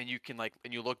off and you can like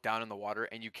and you look down in the water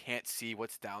and you can't see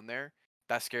what's down there.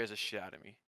 That scares the shit out of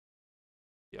me.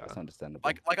 yeah. that's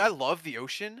understandable. Like I love the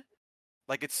ocean.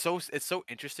 Like it's so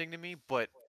interesting to me, but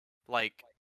like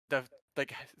the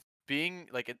like being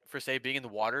like for say being in the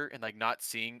water and like not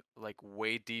seeing like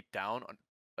way deep down on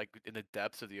like in the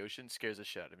depths of the ocean scares the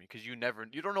shit out of me because you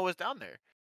don't know what's down there.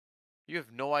 You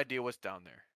have no idea what's down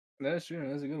there. That's true.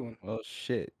 That's a good one. Well,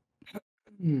 shit.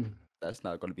 Hmm. That's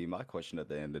not going to be my question at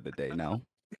the end of the day now.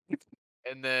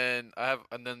 And then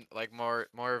like more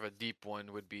of a deep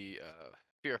one would be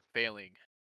fear of failing,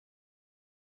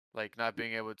 like not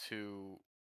being able to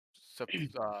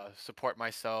support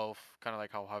myself, kind of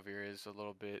like how Javier is a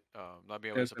little bit, not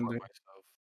being able to Yes, support indeed.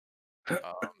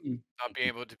 myself, not being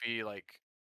able to be like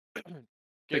get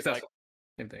like Successful.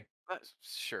 Same thing.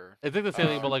 sure, It's like the same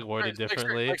thing, but like certain, worded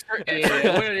differently. like certain, Yeah, yeah,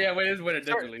 yeah, certain yeah. goals, Wait, it's worded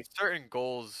differently. certain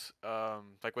goals,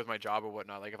 like with my job or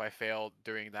whatnot. Like if I fail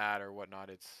doing that or whatnot,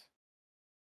 it's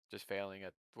just failing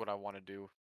at what I want to do.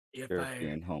 You're Fear of fired.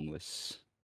 being homeless.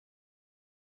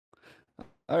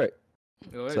 All right.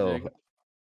 Go ahead, So Jacob.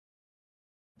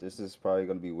 this is probably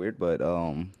going to be weird, but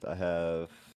I have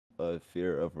a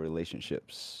fear of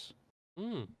relationships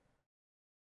Hmm,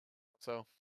 So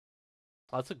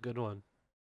that's a good one.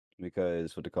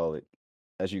 because what to call it?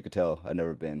 As you could tell, I've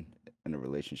never been in a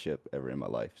relationship ever in my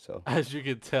life. So As you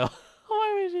can tell.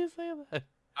 Why would you say that?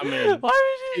 I mean, Why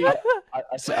would you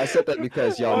I, say that? I said that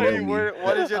because y'all know me.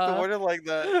 why did you have to Uh, word it like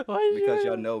that? why did Because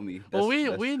y'all you? know me. Well,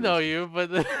 That's we the know reason. you, but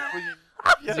Well, you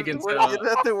as you have to can word tell, you didn't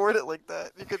have to word it like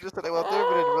that. You could just say, "Well, I've never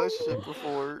been in a relationship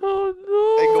before," and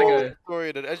oh it's go like on with a the story.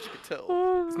 And as you can no!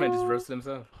 tell, this man just Oh roasted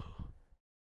himself.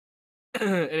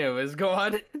 Anyways, go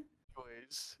on.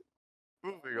 anyways,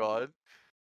 moving on.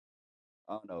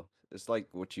 I don't know. It's like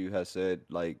what you have said,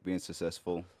 like being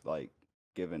successful, like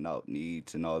giving out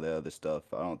needs and all that other stuff.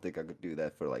 I don't think I could do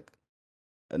that for like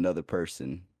another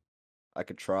person. I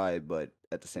could try, but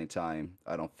at the same time,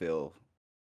 I don't feel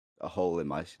a hole in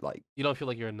my like. You don't feel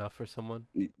like you're enough for someone.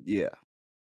 Yeah,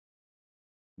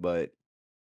 but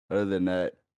other than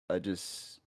that,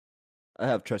 I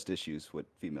have trust issues with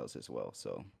females as well.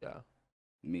 So Yeah.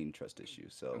 mean trust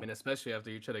issues. I So mean, especially after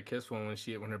you try to kiss one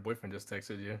when her boyfriend just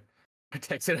texted you, or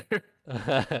texted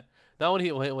her. Not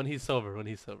when he's sober. When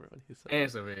he's sober. When he's sober.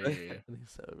 And so yeah, When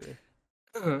he's sober.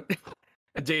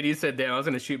 yeah. JD said, "Damn, I was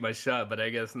gonna shoot my shot, but I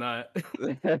guess not."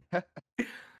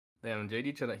 Damn,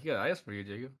 JD, he got eyes for you,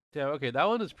 Jacob. Yeah. Okay. That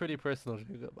one is pretty personal,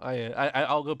 Jacob.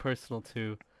 I'll go personal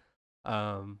too.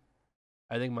 Um,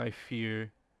 I think my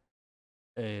fear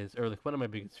is, or like one of my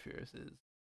biggest fears is,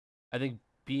 I think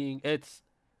being it's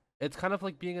kind of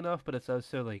like being enough, but it's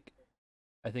also like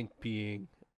I think being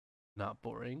not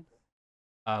boring.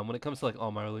 When it comes to like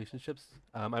all my relationships,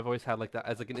 I've always had like that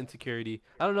as like an insecurity.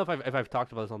 I don't know if I've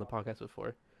talked about this on the podcast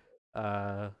before,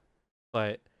 uh,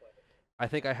 but I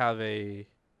think I have a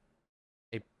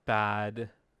bad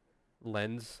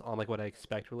lens on like what I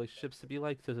expect relationships to be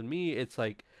like. So to me, it's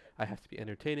like I have to be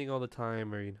entertaining all the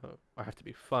time, or I have to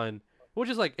be fun, which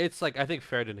is like it's like I think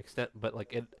fair to an extent, but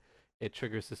like it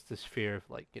triggers this fear of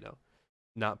like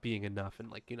not being enough and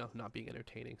like not being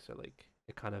entertaining. So like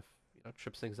it kind of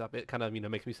trips things up. It kind of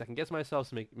makes me second guess myself.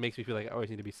 So makes me feel like I always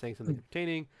need to be saying something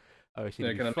entertaining. I always need to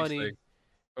Yeah, be kind of makes funny. like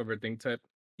overthink type.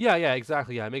 Yeah, yeah,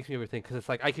 exactly. Yeah, it makes me overthink because it's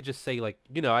like I could just say like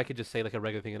I could just say like a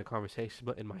regular thing in a conversation,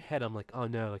 but in my head I'm like, oh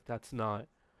no, like that's not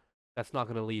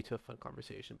gonna lead to a fun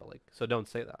conversation. But like, so don't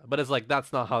say that. But it's like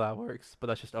that's not how that works. But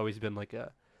that's just always been like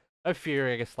a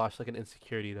fear, I guess, slash like an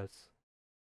insecurity that's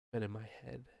been in my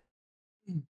head.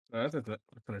 No, that's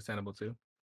understandable too.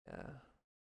 Yeah,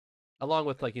 along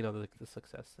with like the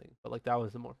success thing. But like that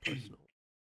was the more personal.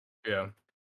 Yeah.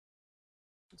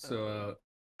 So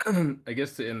I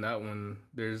guess to end that one,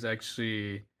 there's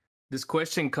actually this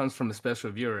question comes from a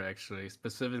special viewer actually,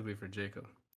 specifically for Jacob,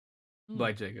 Hmm.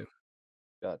 Black Jacob.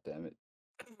 God damn it.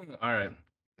 All right.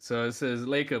 So it says,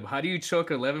 Lacob, how do you choke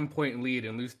 11-point lead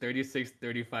and lose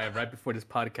 36-35 right before this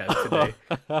podcast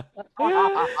today?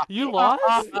 You lost?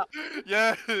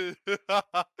 Yeah.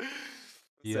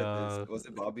 Yeah. Was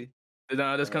it Bobby?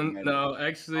 No, this comes. Man, No,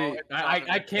 actually, it's I anonymous. can't.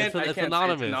 I It's can't say it's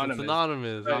anonymous. It's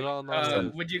anonymous. But, It's all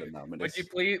anonymous. would you Anonymous.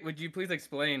 please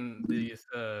explain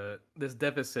this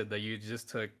deficit that you just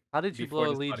took How did you before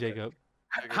blow a this lead, podcast? Jacob?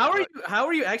 How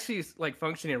are you actually like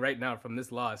functioning right now from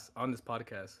this loss on this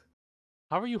podcast?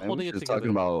 How are you Man, holding we it just together?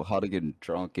 talking about how to get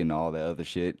drunk and all that other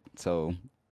shit. So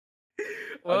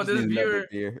Well, I just need another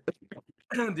beer.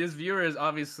 this viewer is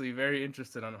obviously very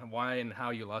interested on why and how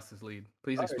you lost this lead.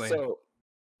 Please All right, explain. so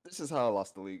this is how I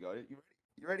lost the league. All right, you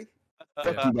ready? Yeah.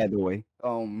 Fuck you, by the way.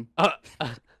 Uh,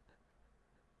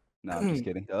 No, I'm just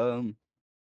kidding.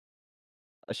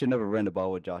 I should never run the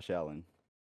ball with Josh Allen.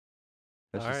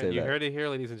 Let's all just right, say you that. heard it here,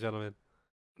 ladies and gentlemen.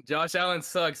 Josh Allen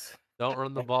sucks. Don't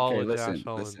run the ball Okay, with listen, Josh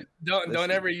Allen. listen. Don't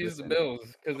Listen, ever use the listen.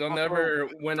 Bills because they'll never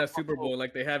win a Super Bowl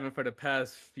like they haven't for the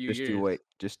past few Just years. do wait.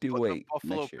 Just do But the wait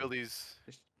Buffalo next year. Billies.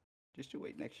 Just do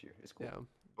wait next year. It's cool. Yeah.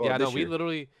 Well, Yeah, no, this we year.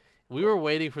 literally we were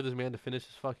waiting for this man to finish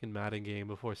his fucking Madden game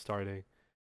before starting.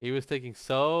 He was taking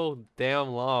so damn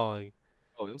long.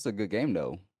 Oh, it was a good game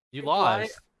though. You Why?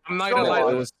 lost. I'm not So gonna No, lie.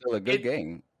 it though. was still a good It-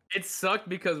 game. It sucked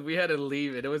because we had to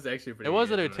leave it. It was actually pretty. It was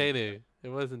good, man. entertaining. It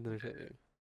was entertaining.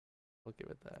 I'll give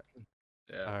it that.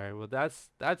 Yeah. All right, well that's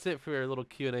it for our little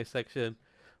Q&A section.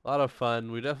 A lot of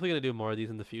fun. We're definitely gonna do more of these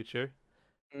in the future.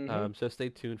 Mhm. So stay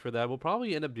tuned for that. We'll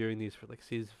probably end up doing these for like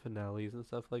season finales and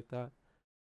stuff like that.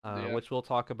 Yeah. Which we'll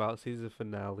talk about season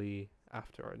finale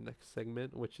after our next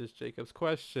segment, which is Jacob's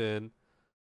question.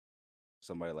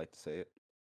 Somebody like to say it.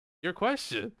 Your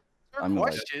question. Your I'm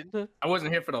like- question. I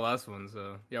wasn't here for the last one,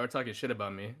 so yeah, we're talking shit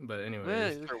about me. But anyways,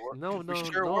 Man, sure were. no, We no,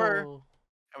 sure no. were.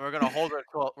 And we're gonna hold it.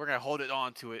 We're gonna hold it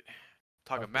on to it.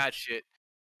 Talking Okay. mad shit.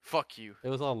 Fuck you. It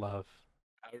was all love.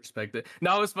 I respect it.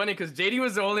 No, it was funny because JD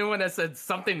was the only one that said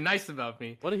something nice about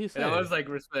me, What did he say? and I was like,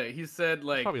 respect. He said He's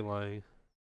like, probably lying.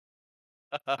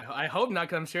 I hope not,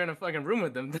 because I'm sharing a fucking room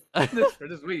with them for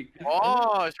this week. Oh,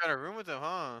 I was trying to room with him,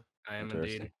 huh? I am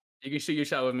Interesting. indeed. You can shoot your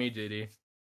shot with me, JD.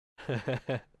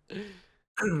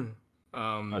 So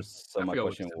I my forgot what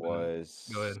question you said, man. was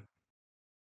Go ahead.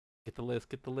 Get the list.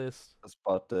 Get the list. it's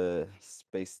about the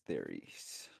space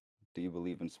theories. Do you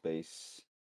believe in space?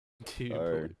 Do you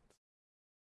Or- believe-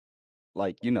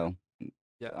 Like, you know.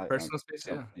 Yeah, Personal space,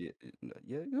 yeah.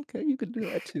 Yeah, okay, you could do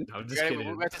that too. I'm We just gotta,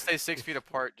 kidding. we have to stay 6 feet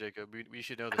apart, Jacob. We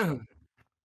should know this. One.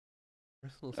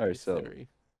 Personal Alright, space so- theory.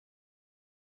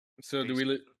 So do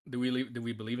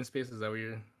we believe in space? Is that what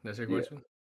that's your Yeah. question?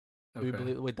 Do we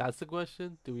believe? Wait, that's the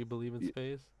question. Do we believe in Yeah.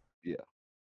 space? Yeah.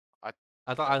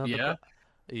 I thought. Yeah.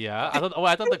 Yeah. I thought. Oh,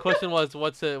 I thought the question was,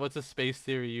 what's a space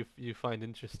theory you find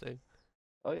interesting?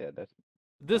 Oh yeah, that's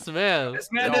This man. This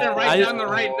man didn't write I- down the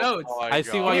right notes. Oh my I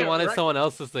see why you Yeah, wanted right. someone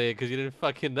else to say it because you didn't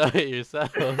fucking know it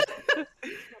yourself.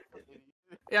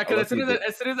 Yeah, because lucky you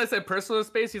as soon as I said personal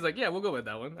space, he's like, "Yeah, we'll go with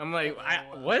that one." I'm like,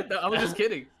 "What? I was just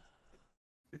kidding."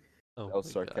 Oh that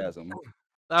was my God. sarcasm.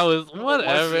 That was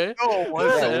whatever. No, was Yeah,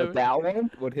 Whatever. with that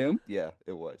one with him? Yeah,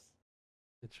 it was.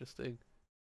 Interesting.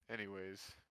 Anyways,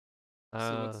 So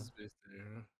Uh, what's the space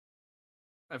there?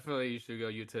 I feel like you should go,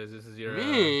 Utah. This is your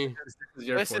me. this is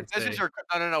your this forte. is your.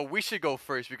 No. We should go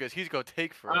first because he's gonna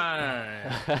take first.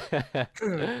 Alright.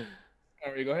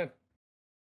 Alright, go ahead.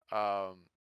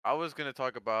 I was gonna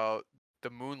talk about the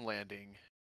moon landing.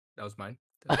 That was mine.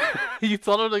 You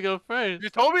told him to go first. You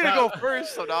told me to No. go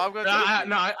first, so now I'm gonna.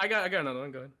 I got another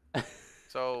one. Go ahead.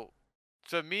 So,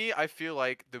 to me, I feel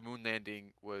like the moon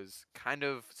landing was kind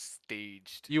of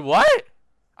staged. You what?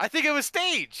 I think it was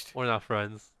staged. We're not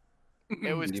friends.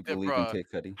 It was Do you the believe in bruh. Kid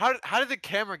Cudi? How did the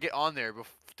camera get on there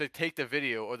to take the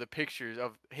video or the pictures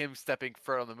of him stepping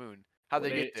foot on the moon? How'd they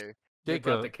get there? They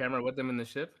brought the Jacob, camera with them in the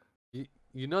ship.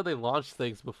 you know they launch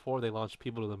things before they launch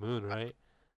people to the moon, right?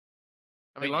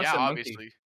 I They mean, launched yeah, a monkey.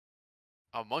 obviously.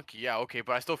 A monkey, yeah, okay,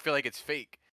 but I still feel like it's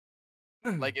fake.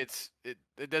 Like it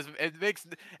doesn't it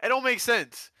don't make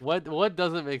sense. What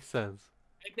doesn't make sense?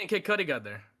 I think Kid Cudi got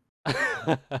there.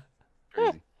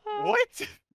 Crazy. What?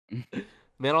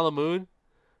 Man on the Moon?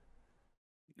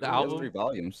 The He has album? 3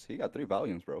 volumes. He got 3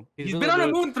 volumes, bro. He's been on the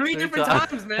moon three different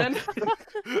times, man.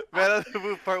 Man on the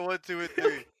Moon Part 1, 2, and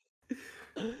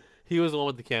 3. He was the one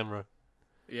with the camera.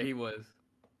 Yeah, he was.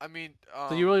 I mean,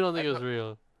 So you really don't think I it was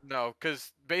real? No,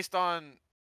 because based on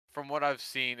from what I've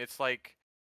seen, it's like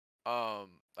I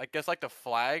guess like the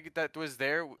flag that was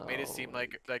there made it seem Oh my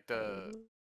like the God.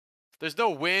 there's no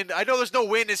wind. I know there's no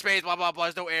wind in space, blah blah blah,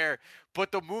 there's no air.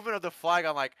 But the movement of the flag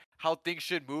on like how things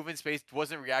should move in space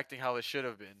wasn't reacting how it should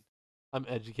have been. I'm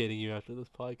educating you after this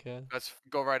podcast. Let's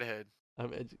go right ahead.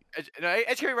 I'm No,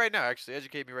 educate me right now. Actually,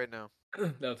 educate me right now.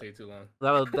 That'll take too long.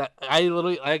 that I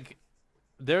literally like.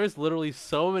 There's literally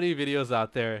so many videos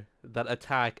out there that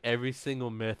attack every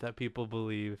single myth that people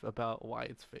believe about why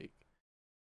it's fake.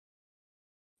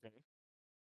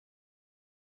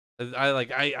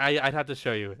 I'd have to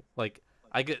show you it. Like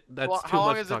I get that's Well, too how long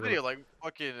much to is the talk video? about. Like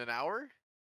fucking an hour?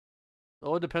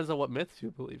 Oh, it depends on what myths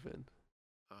you believe in.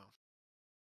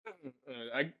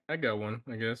 Oh. I got one,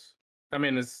 I guess. I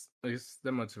mean, it's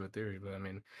that much of a theory, but I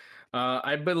mean,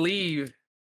 I believe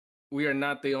we are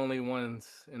not the only ones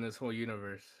in this whole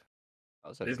universe. I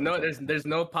was actually gonna talk about There's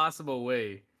no possible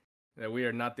way that we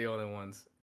are not the only ones.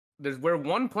 We're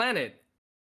one planet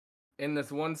in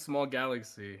this one small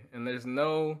galaxy, and there's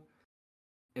no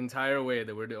entire way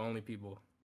that we're the only people.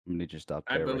 I'm gonna just stop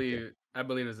I there right there.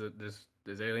 believe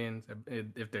there's aliens,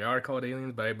 if they are called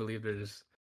aliens, but I believe there's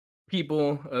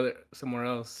people somewhere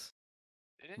else.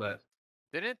 Didn't But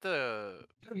didn't the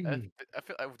I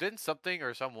feel didn't something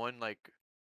or someone like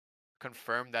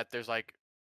confirm that there's like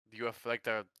the UFO like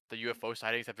the UFO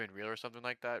sightings have been real or something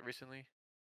like that recently?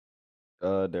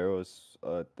 There was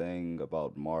a thing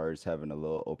about Mars having a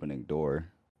little opening door,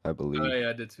 I oh believe. yeah,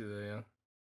 I did too. Yeah,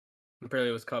 apparently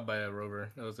it was caught by a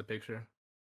rover. That was a picture.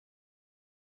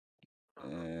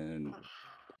 And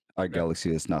our Yeah.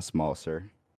 galaxy is not small, sir.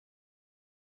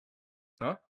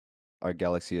 Huh? Our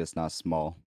galaxy is not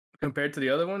small. Compared to the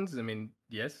other ones, I mean,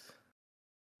 yes.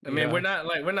 I mean, Yeah. we're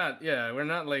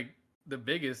not like the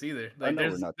biggest either. I Like know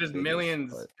we're not the there's biggest,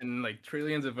 millions but and like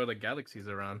trillions of other galaxies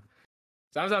around.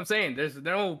 So that's what I'm saying. There's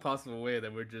no possible way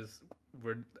that we're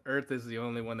Earth is the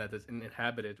only one that is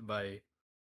inhabited by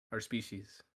our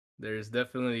species. There's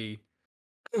definitely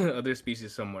other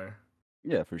species somewhere.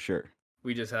 yeah, for sure.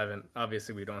 We just haven't.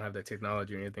 Obviously, we don't have the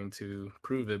technology or anything to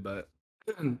prove it, but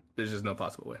there's just no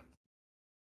possible way.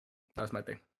 That's my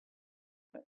thing.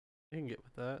 I can get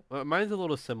with that. Mine's a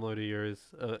little similar to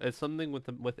yours. It's something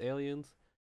with aliens.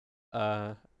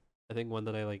 I think one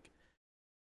that I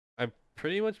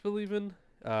pretty much believe in.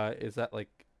 Is that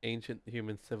like ancient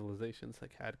human civilizations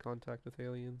like had contact with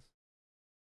aliens?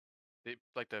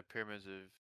 Like the pyramids of Giza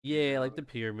Yeah, and all like the that.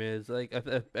 pyramids. Like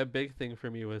a big thing for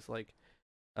me was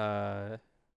uh,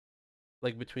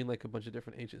 like between like a bunch of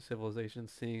different ancient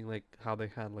civilizations, seeing like how they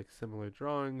had like similar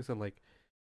drawings and like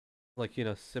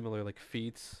similar like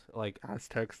feats. Like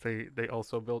Aztecs, they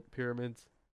also built pyramids.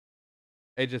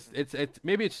 It's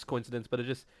maybe it's just coincidence, but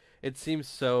it seems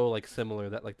so like similar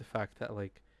that like the fact that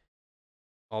like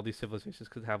all these civilizations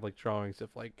could have like drawings of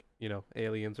like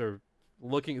aliens or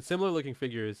looking similar looking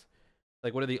figures.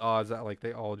 Like what are the odds that like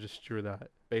they all just drew that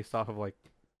based off of like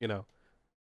you know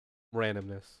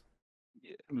randomness?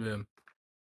 Yeah.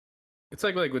 It's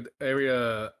like with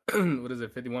area what is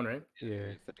it, 51, right?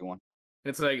 Yeah. 51.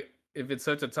 It's like if it's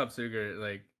such a top secret,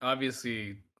 like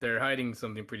obviously they're hiding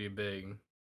something pretty big.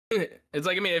 It's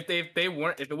like I mean if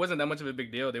it wasn't that much of a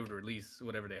big deal, they would release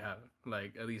whatever they have.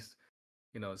 Like at least,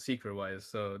 secret wise.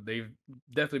 So they've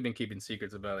definitely been keeping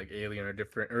secrets about like alien or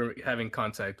different or having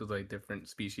contact with like different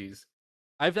species.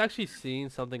 I've actually seen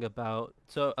something about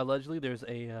so allegedly there's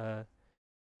a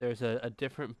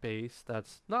different base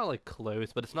that's not like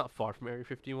close, but it's not far from Area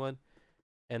 51.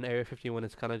 And Area 51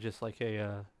 is kind of just like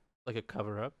a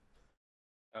cover up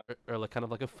or like kind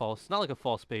of like a false not like a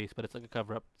false base, but it's like a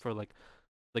cover up for like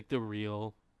the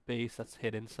real base that's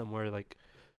hidden somewhere like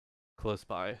close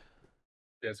by.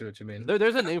 Yeah, I see what you mean.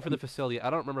 There's a name for the facility.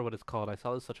 I don't remember what it's called. I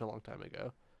saw this such a long time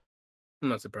ago. I'm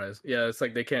not surprised. Yeah, it's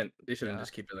like they shouldn't Yeah.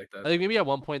 just keep it like I that. think maybe at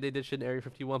one point they did shit in Area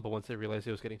 51, but once they realized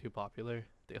it was getting too popular,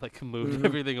 they like moved Mhm.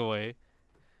 everything away.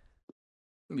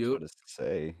 That's Yup. what it's to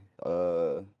say.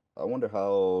 I wonder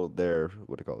how their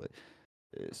what do you call it?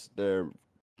 Is their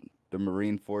the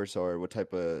Marine Force or what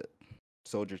type of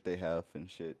soldiers they have and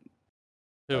shit.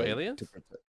 Who, Like to aliens?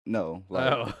 protect. No,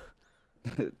 like Oh.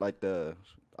 like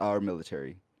our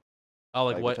military. Oh,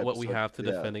 like Like what what type what of we soldiers? have to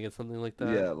Yeah, defend against something like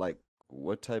that? yeah. Like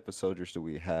what type of soldiers do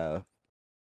we have?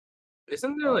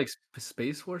 Isn't there like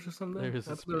Space Force or something? There is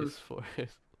a I thought there space was... force.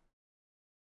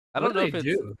 I What don't do know they if it's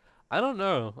do? I don't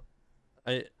know.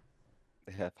 I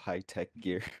They have high tech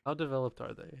gear. How developed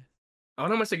are they? I don't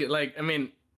know how much they get. Like, I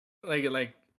mean,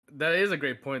 like that is a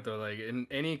great point though. Like in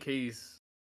any case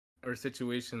or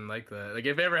situation like that, like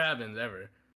if it ever happens ever,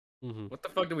 Mm-hmm. what the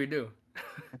fuck do we do?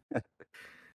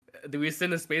 Do we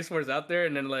send the Space Force out there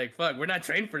and then like fuck, we're not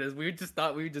trained for this. We just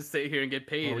thought we would just sit here and get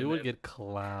paid. Oh, we and would then... get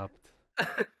clapped.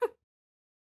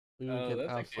 We would Oh, get that's What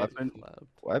okay. absolutely happened? clapped.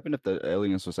 What happened if the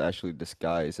aliens was actually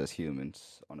disguised as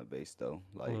humans on a base though?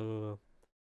 Like Uh,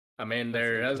 I mean, That's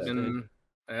there interesting.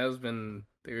 has been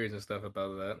theories and stuff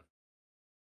about that.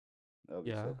 That would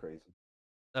be Yeah, so crazy.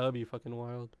 that would be fucking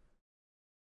wild.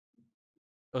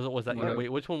 Was that What your else?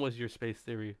 wait? Which one was your space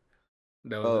theory?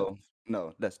 That was it. Oh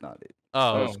no, that's not it. I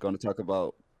Oh, was Oh, going to talk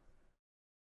about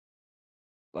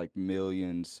like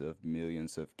millions of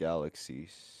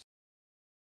galaxies.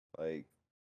 Like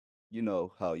you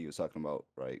know how you was talking about,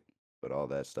 right? With all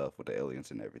that stuff with the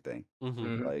aliens and everything.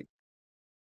 mm-hmm. hmm Like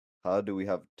how do we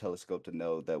have a telescope to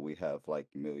know that we have like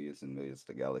millions and millions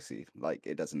of galaxies? Like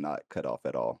it does not cut off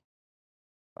at all.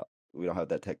 Uh, we don't have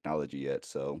that technology yet,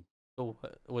 so So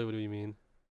what? What do you mean?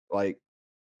 like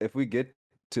if we get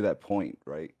to that point,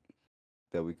 right,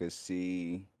 that we could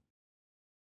see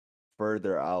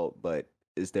further out, but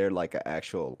is there like an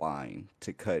actual line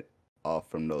to cut off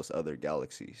from those other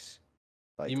galaxies?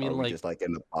 You Like, are mean we like? just like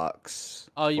in a box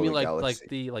Oh, you full mean of like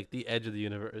galaxy? the edge of the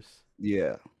universe?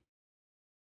 Yeah,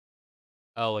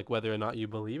 Oh, like whether or not you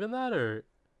believe in that, or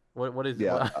what is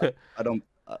yeah. what? I don't.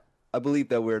 I believe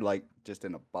that we're like just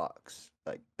in a box,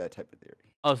 like that type of theory.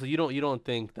 Oh, so you don't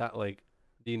think that like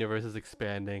the universe is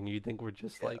expanding? You think we're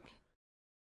just Yeah, like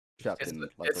trapped it's in like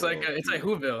a it's like little it's like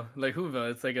cube. Whoville, like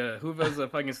Whoville. It's like a Whoville's a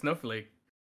fucking snowflake.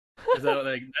 Is that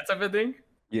like that type of thing?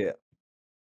 Yeah,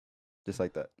 just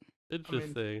like that. I mean,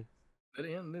 interesting?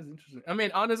 yeah, that's interesting. I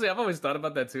mean, honestly, I've always thought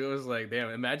about that too. It was like, damn,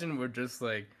 imagine we're just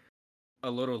like a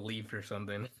little leaf or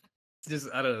something, just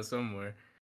out of somewhere.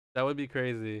 That would be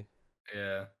crazy.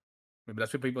 Yeah, maybe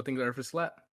that's what people think the Earth is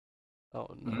flat. Oh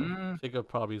no, Mm. Jacob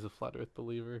probably is a flat Earth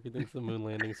believer. He thinks the moon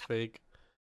landing's fake.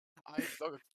 I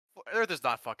don't, Earth is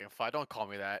not fucking flat. Don't call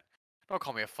me that. Don't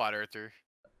call me a flat earther.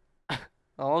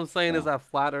 All I'm saying is No, that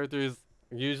flat earthers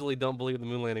usually don't believe the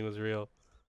moon landing was real.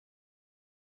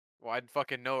 Well, I'd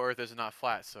fucking know Earth is not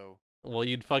flat, so Well,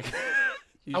 you'd fucking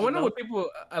you I should wonder know. what people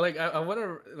I like. I want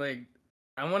to like.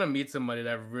 I want to meet somebody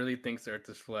that really thinks the Earth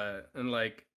is flat, and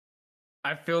like,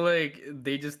 I feel like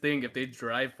they just think if they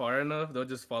drive far enough, they'll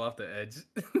just fall off the edge.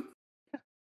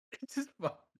 It's just,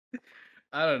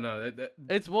 I don't know.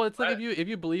 It's like I, if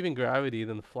you believe in gravity,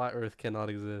 then the flat Earth cannot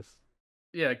exist.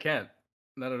 yeah, I can't.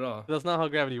 Not at all. That's not how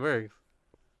gravity works.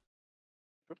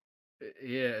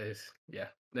 Yeah, yeah.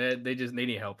 They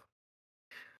need help.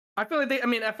 I feel like they. I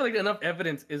mean, I feel like enough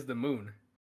evidence is the moon.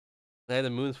 Hey, the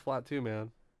moon's flat too,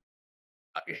 man.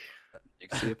 I- you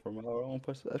can see it from our own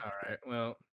perspective. all right.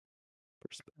 Well,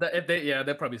 if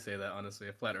they'll probably say that. Honestly,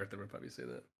 a flat earther would probably say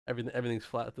that. Everything's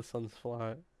flat. The sun's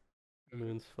flat. The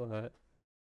moon's flat.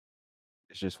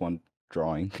 It's just one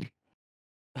drawing.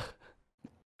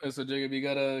 So Jacob, you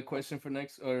got a question for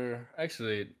next, or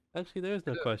actually, Actually, there is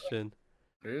no question.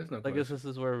 there is no I guess question. this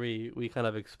is where we kind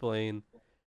of explain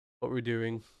what we're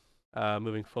doing,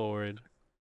 moving forward.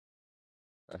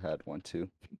 I had one too.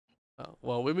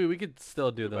 Well, we could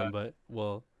still do Too bad. them, but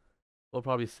we'll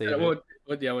probably save Yeah,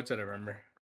 it. what should I remember?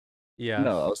 Yes.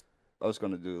 No, I was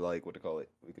gonna do like what to call it.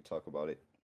 We could talk about it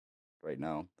right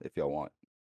now if y'all want.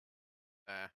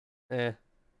 eh. Eh.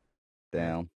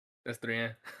 Damn. That's three. Eh?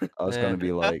 I was Eh. gonna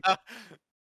be like,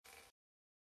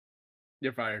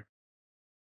 You're fired.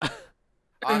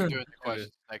 I'm doing the It questions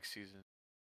is. next season.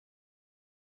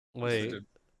 It's such Wait. a-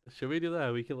 Should we do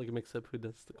that? We could like mix up who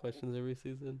does the questions every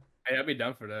season. Hey, I'd be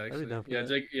down for that. I'd be Actually, down for yeah,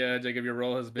 that. Jacob, your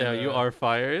role has been. Yeah, you are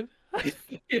fired.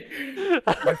 You're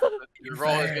Your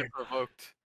role has been fired.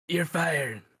 provoked. You're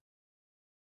fired.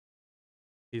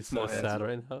 He's so Small hands. sad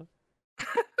right now.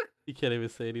 He can't even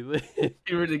say anything.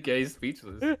 You were the gay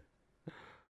speechless.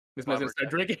 This man's gonna Robert, start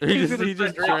drinking. he He's just gonna he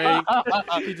just start drank.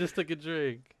 drinking. He just took a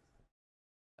drink.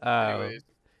 Anyways,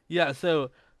 Yeah. So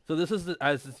this is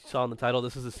as you saw in the title.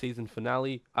 This is the season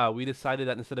finale. We decided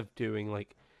that instead of doing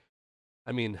like,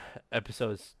 I mean,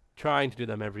 episodes, trying to do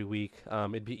them every week,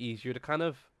 it'd be easier to kind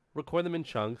of record them in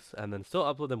chunks and then still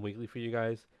upload them weekly for you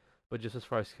guys. But just as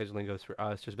far as scheduling goes for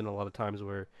us, there's been a lot of times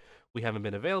where we haven't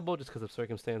been available just because of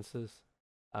circumstances.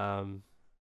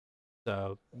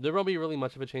 So there won't be really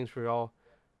much of a change for y'all.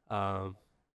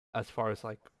 As far as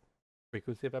like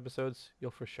frequency of episodes,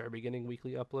 you'll for sure be getting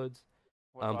weekly uploads.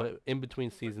 what about But in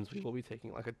between seasons, we will be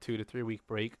taking like a 2 to 3 week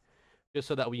break, just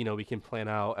so that we can plan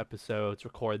out episodes,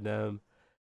 record them,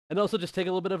 and also just take a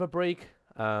little bit of a break.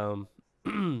 Because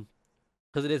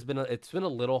it's been a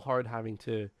little hard having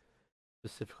to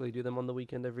specifically do them on the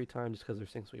weekend every time, just because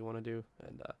there's things we want to do,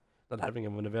 and not having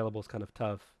them available is kind of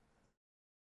tough.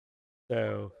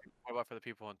 So what about for the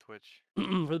people on Twitch?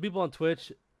 for the people on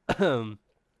Twitch,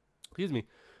 excuse me,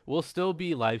 we'll still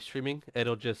be live streaming.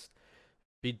 It'll just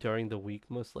be during the week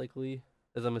most likely,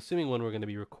 as I'm assuming when we're going to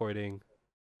be recording,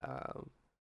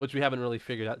 which we haven't really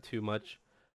figured out too much.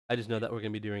 I just know that we're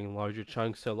going to be doing larger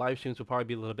chunks, so live streams will probably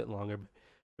be a little bit longer. But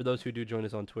for those who do join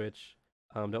us on Twitch,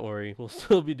 don't worry, we'll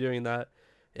still be doing that.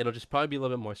 It'll just probably be a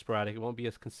little bit more sporadic. It won't be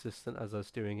as consistent as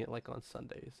us doing it like on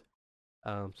Sundays.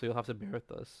 So you'll have to bear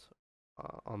with us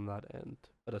on that end.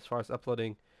 But as far as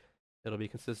uploading, it'll be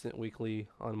consistent weekly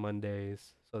on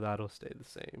Mondays, so that'll stay the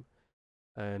same.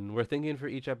 And we're thinking for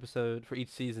each episode, for each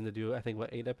season, to do I think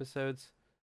 8 episodes.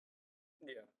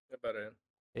 Yeah, about it.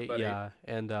 Eight, About 8. yeah,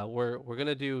 and we're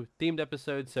gonna do themed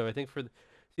episodes. So I think for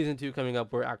season 2 coming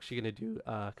up, we're actually gonna do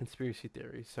conspiracy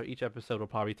theories. So each episode will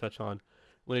probably touch on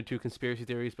 1 or 2 conspiracy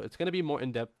theories, but it's gonna be more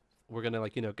in depth. We're gonna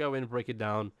go in, break it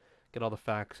down, get all the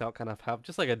facts out, kind of have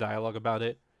just like a dialogue about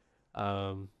it.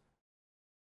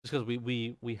 Just because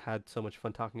we had so much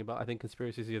fun talking about I think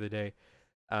conspiracies the other day.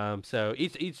 So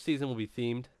each season will be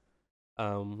themed.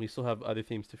 We still have other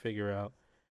themes to figure out.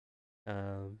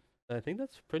 I think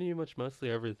that's pretty much mostly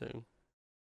everything.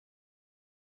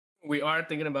 We are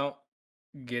thinking about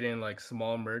getting like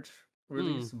small merch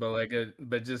release, but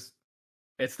but just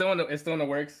it's still in the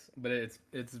works, but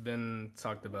it's been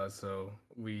talked about, so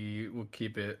we will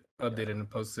keep it updated and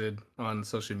posted on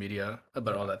social media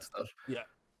about all that stuff. Yeah.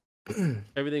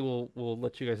 Everything we'll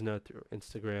let you guys know through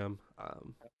Instagram.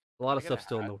 A lot of Can I get a stuff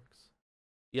still in hat? the works.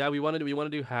 Yeah, we want to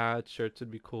do hats, shirts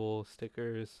would be cool,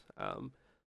 stickers.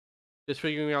 Just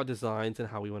figuring out designs and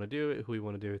how we want to do it, who we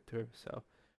want to do it through. So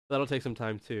that'll take some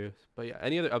time too. But yeah,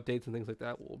 any other updates and things like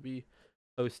that will be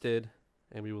posted,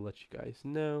 and we will let you guys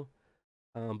know.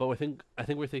 But I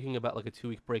think we're thinking about like a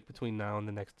 2-week break between now and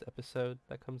the next episode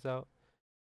that comes out.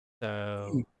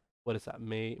 So what is that?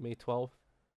 May 12th?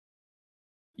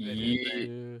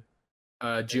 Yeah,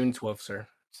 June 12th, sir.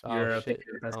 Oh shit! thinking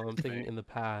in the past I'm tense, thinking right? in the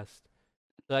past.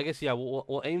 So I guess yeah,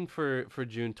 we'll aim for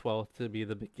June 12th to be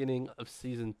the beginning of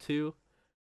season 2.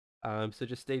 So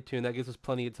just stay tuned. That gives us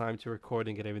plenty of time to record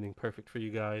and get everything perfect for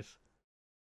you guys.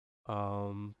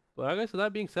 But I guess with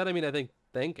that being said, I mean, I think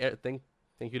thank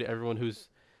you to everyone who's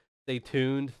stayed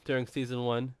tuned during season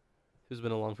 1, who's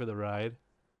been along for the ride.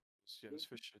 Yes,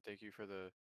 for sure. Thank you for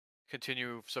the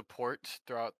continued support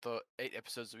throughout the 8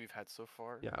 episodes that we've had so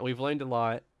far. Yeah, we've learned a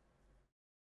lot.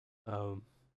 I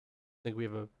think we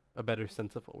have a better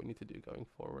sense of what we need to do going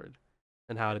forward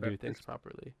and how to do things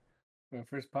properly. Our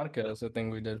first podcast, I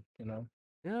think we did,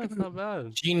 Yeah, it's not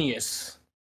bad. Genius.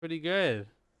 Pretty good.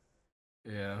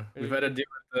 Yeah, Pretty we've had to good. deal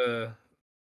with the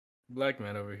black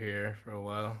man over here for a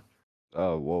while.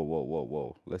 Oh,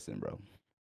 whoa. Listen, bro.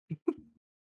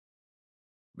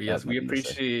 But I yes, have nothing to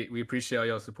say. we appreciate all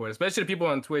y'all support, especially the people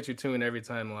on Twitch who tune in every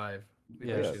time live. We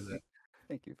Yes. appreciate that.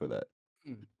 Thank you for that.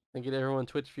 Thank you to everyone,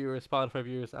 Twitch viewers, Spotify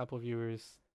viewers, Apple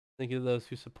viewers. Thank you to those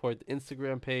who support the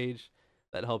Instagram page.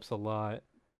 That helps a lot.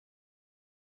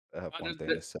 I have one there's thing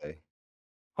the- to say.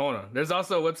 Hold on, there's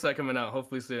also a website coming out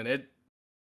hopefully soon.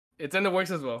 It's in the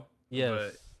works as well. Yes.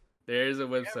 But there is a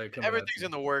website coming out. Everything's soon.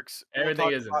 in the works.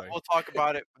 Everything is in the works. We'll talk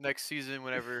about it next season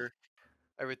whenever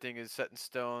everything is set in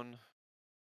stone.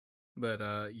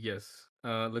 But yes,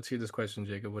 let's hear this question,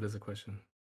 Jacob. What is the question?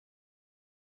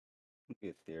 Be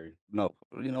a theory. No,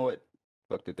 you know what?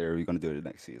 Fuck the theory. We're gonna do it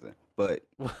next season. But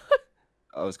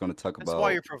I was gonna talk That's about.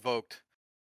 why you're provoked.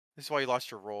 This is why you lost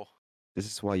your role. This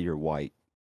is why you're white.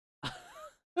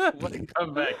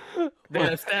 Come back.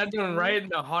 Damn, stabbed him right in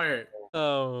the heart.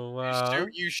 Oh wow.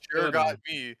 You sure Good got one.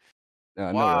 me. Yeah,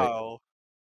 I know, right? Wow.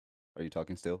 Are you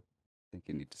talking still? I think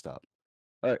you need to stop.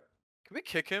 All right. Can we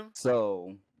kick him?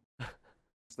 So,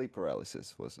 sleep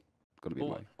paralysis was gonna be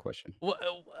Wha- my question.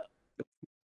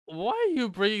 Why are you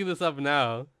bringing this up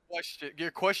now?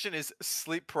 Your question is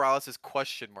sleep paralysis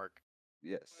question mark.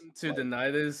 Yes. To like,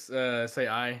 deny this, say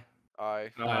aye.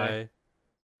 I. Hi.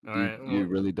 All you, right. you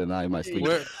really deny my sleep?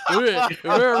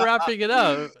 We're wrapping it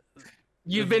up.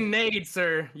 You've been nayed,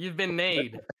 sir. You've been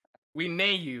nayed. We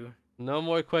nay you. No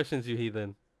more questions, you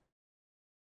heathen.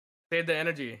 Save the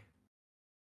energy.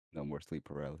 No more sleep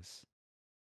paralysis.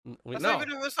 That's No.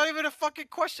 not even a fucking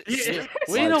question. Yeah.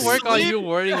 We need to Like, work on sleep you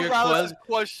wording your paralysis questions.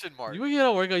 question mark. You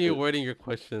gotta work on you wording your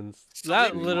questions.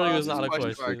 That Sleep literally was paralysis not a question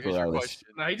mark question. is your Paralysis. question.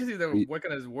 No, he just needs to We- work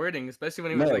on his wording, especially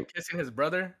when he was No. like kissing his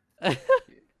brother. That's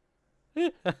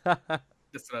what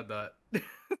I thought.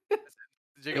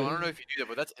 Jacob, I don't know if you knew that,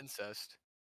 but that's incest.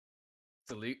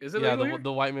 Is it Yeah, legal here?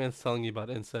 the white man's telling you about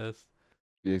incest.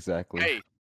 Exactly.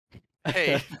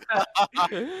 Hey.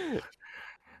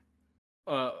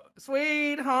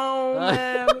 Sweet home.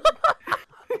 Alabama.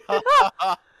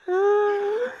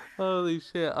 Holy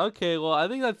shit. Okay, well, I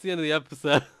think that's the end of the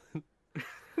episode.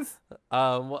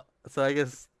 So I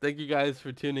guess thank you guys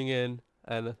for tuning in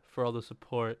and for all the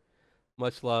support.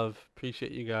 Much love.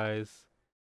 Appreciate you guys.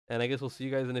 And I guess we'll see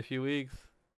you guys in a few weeks.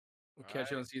 We'll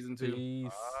catch you on season 2.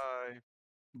 Peace.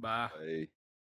 Bye. Bye. Hey.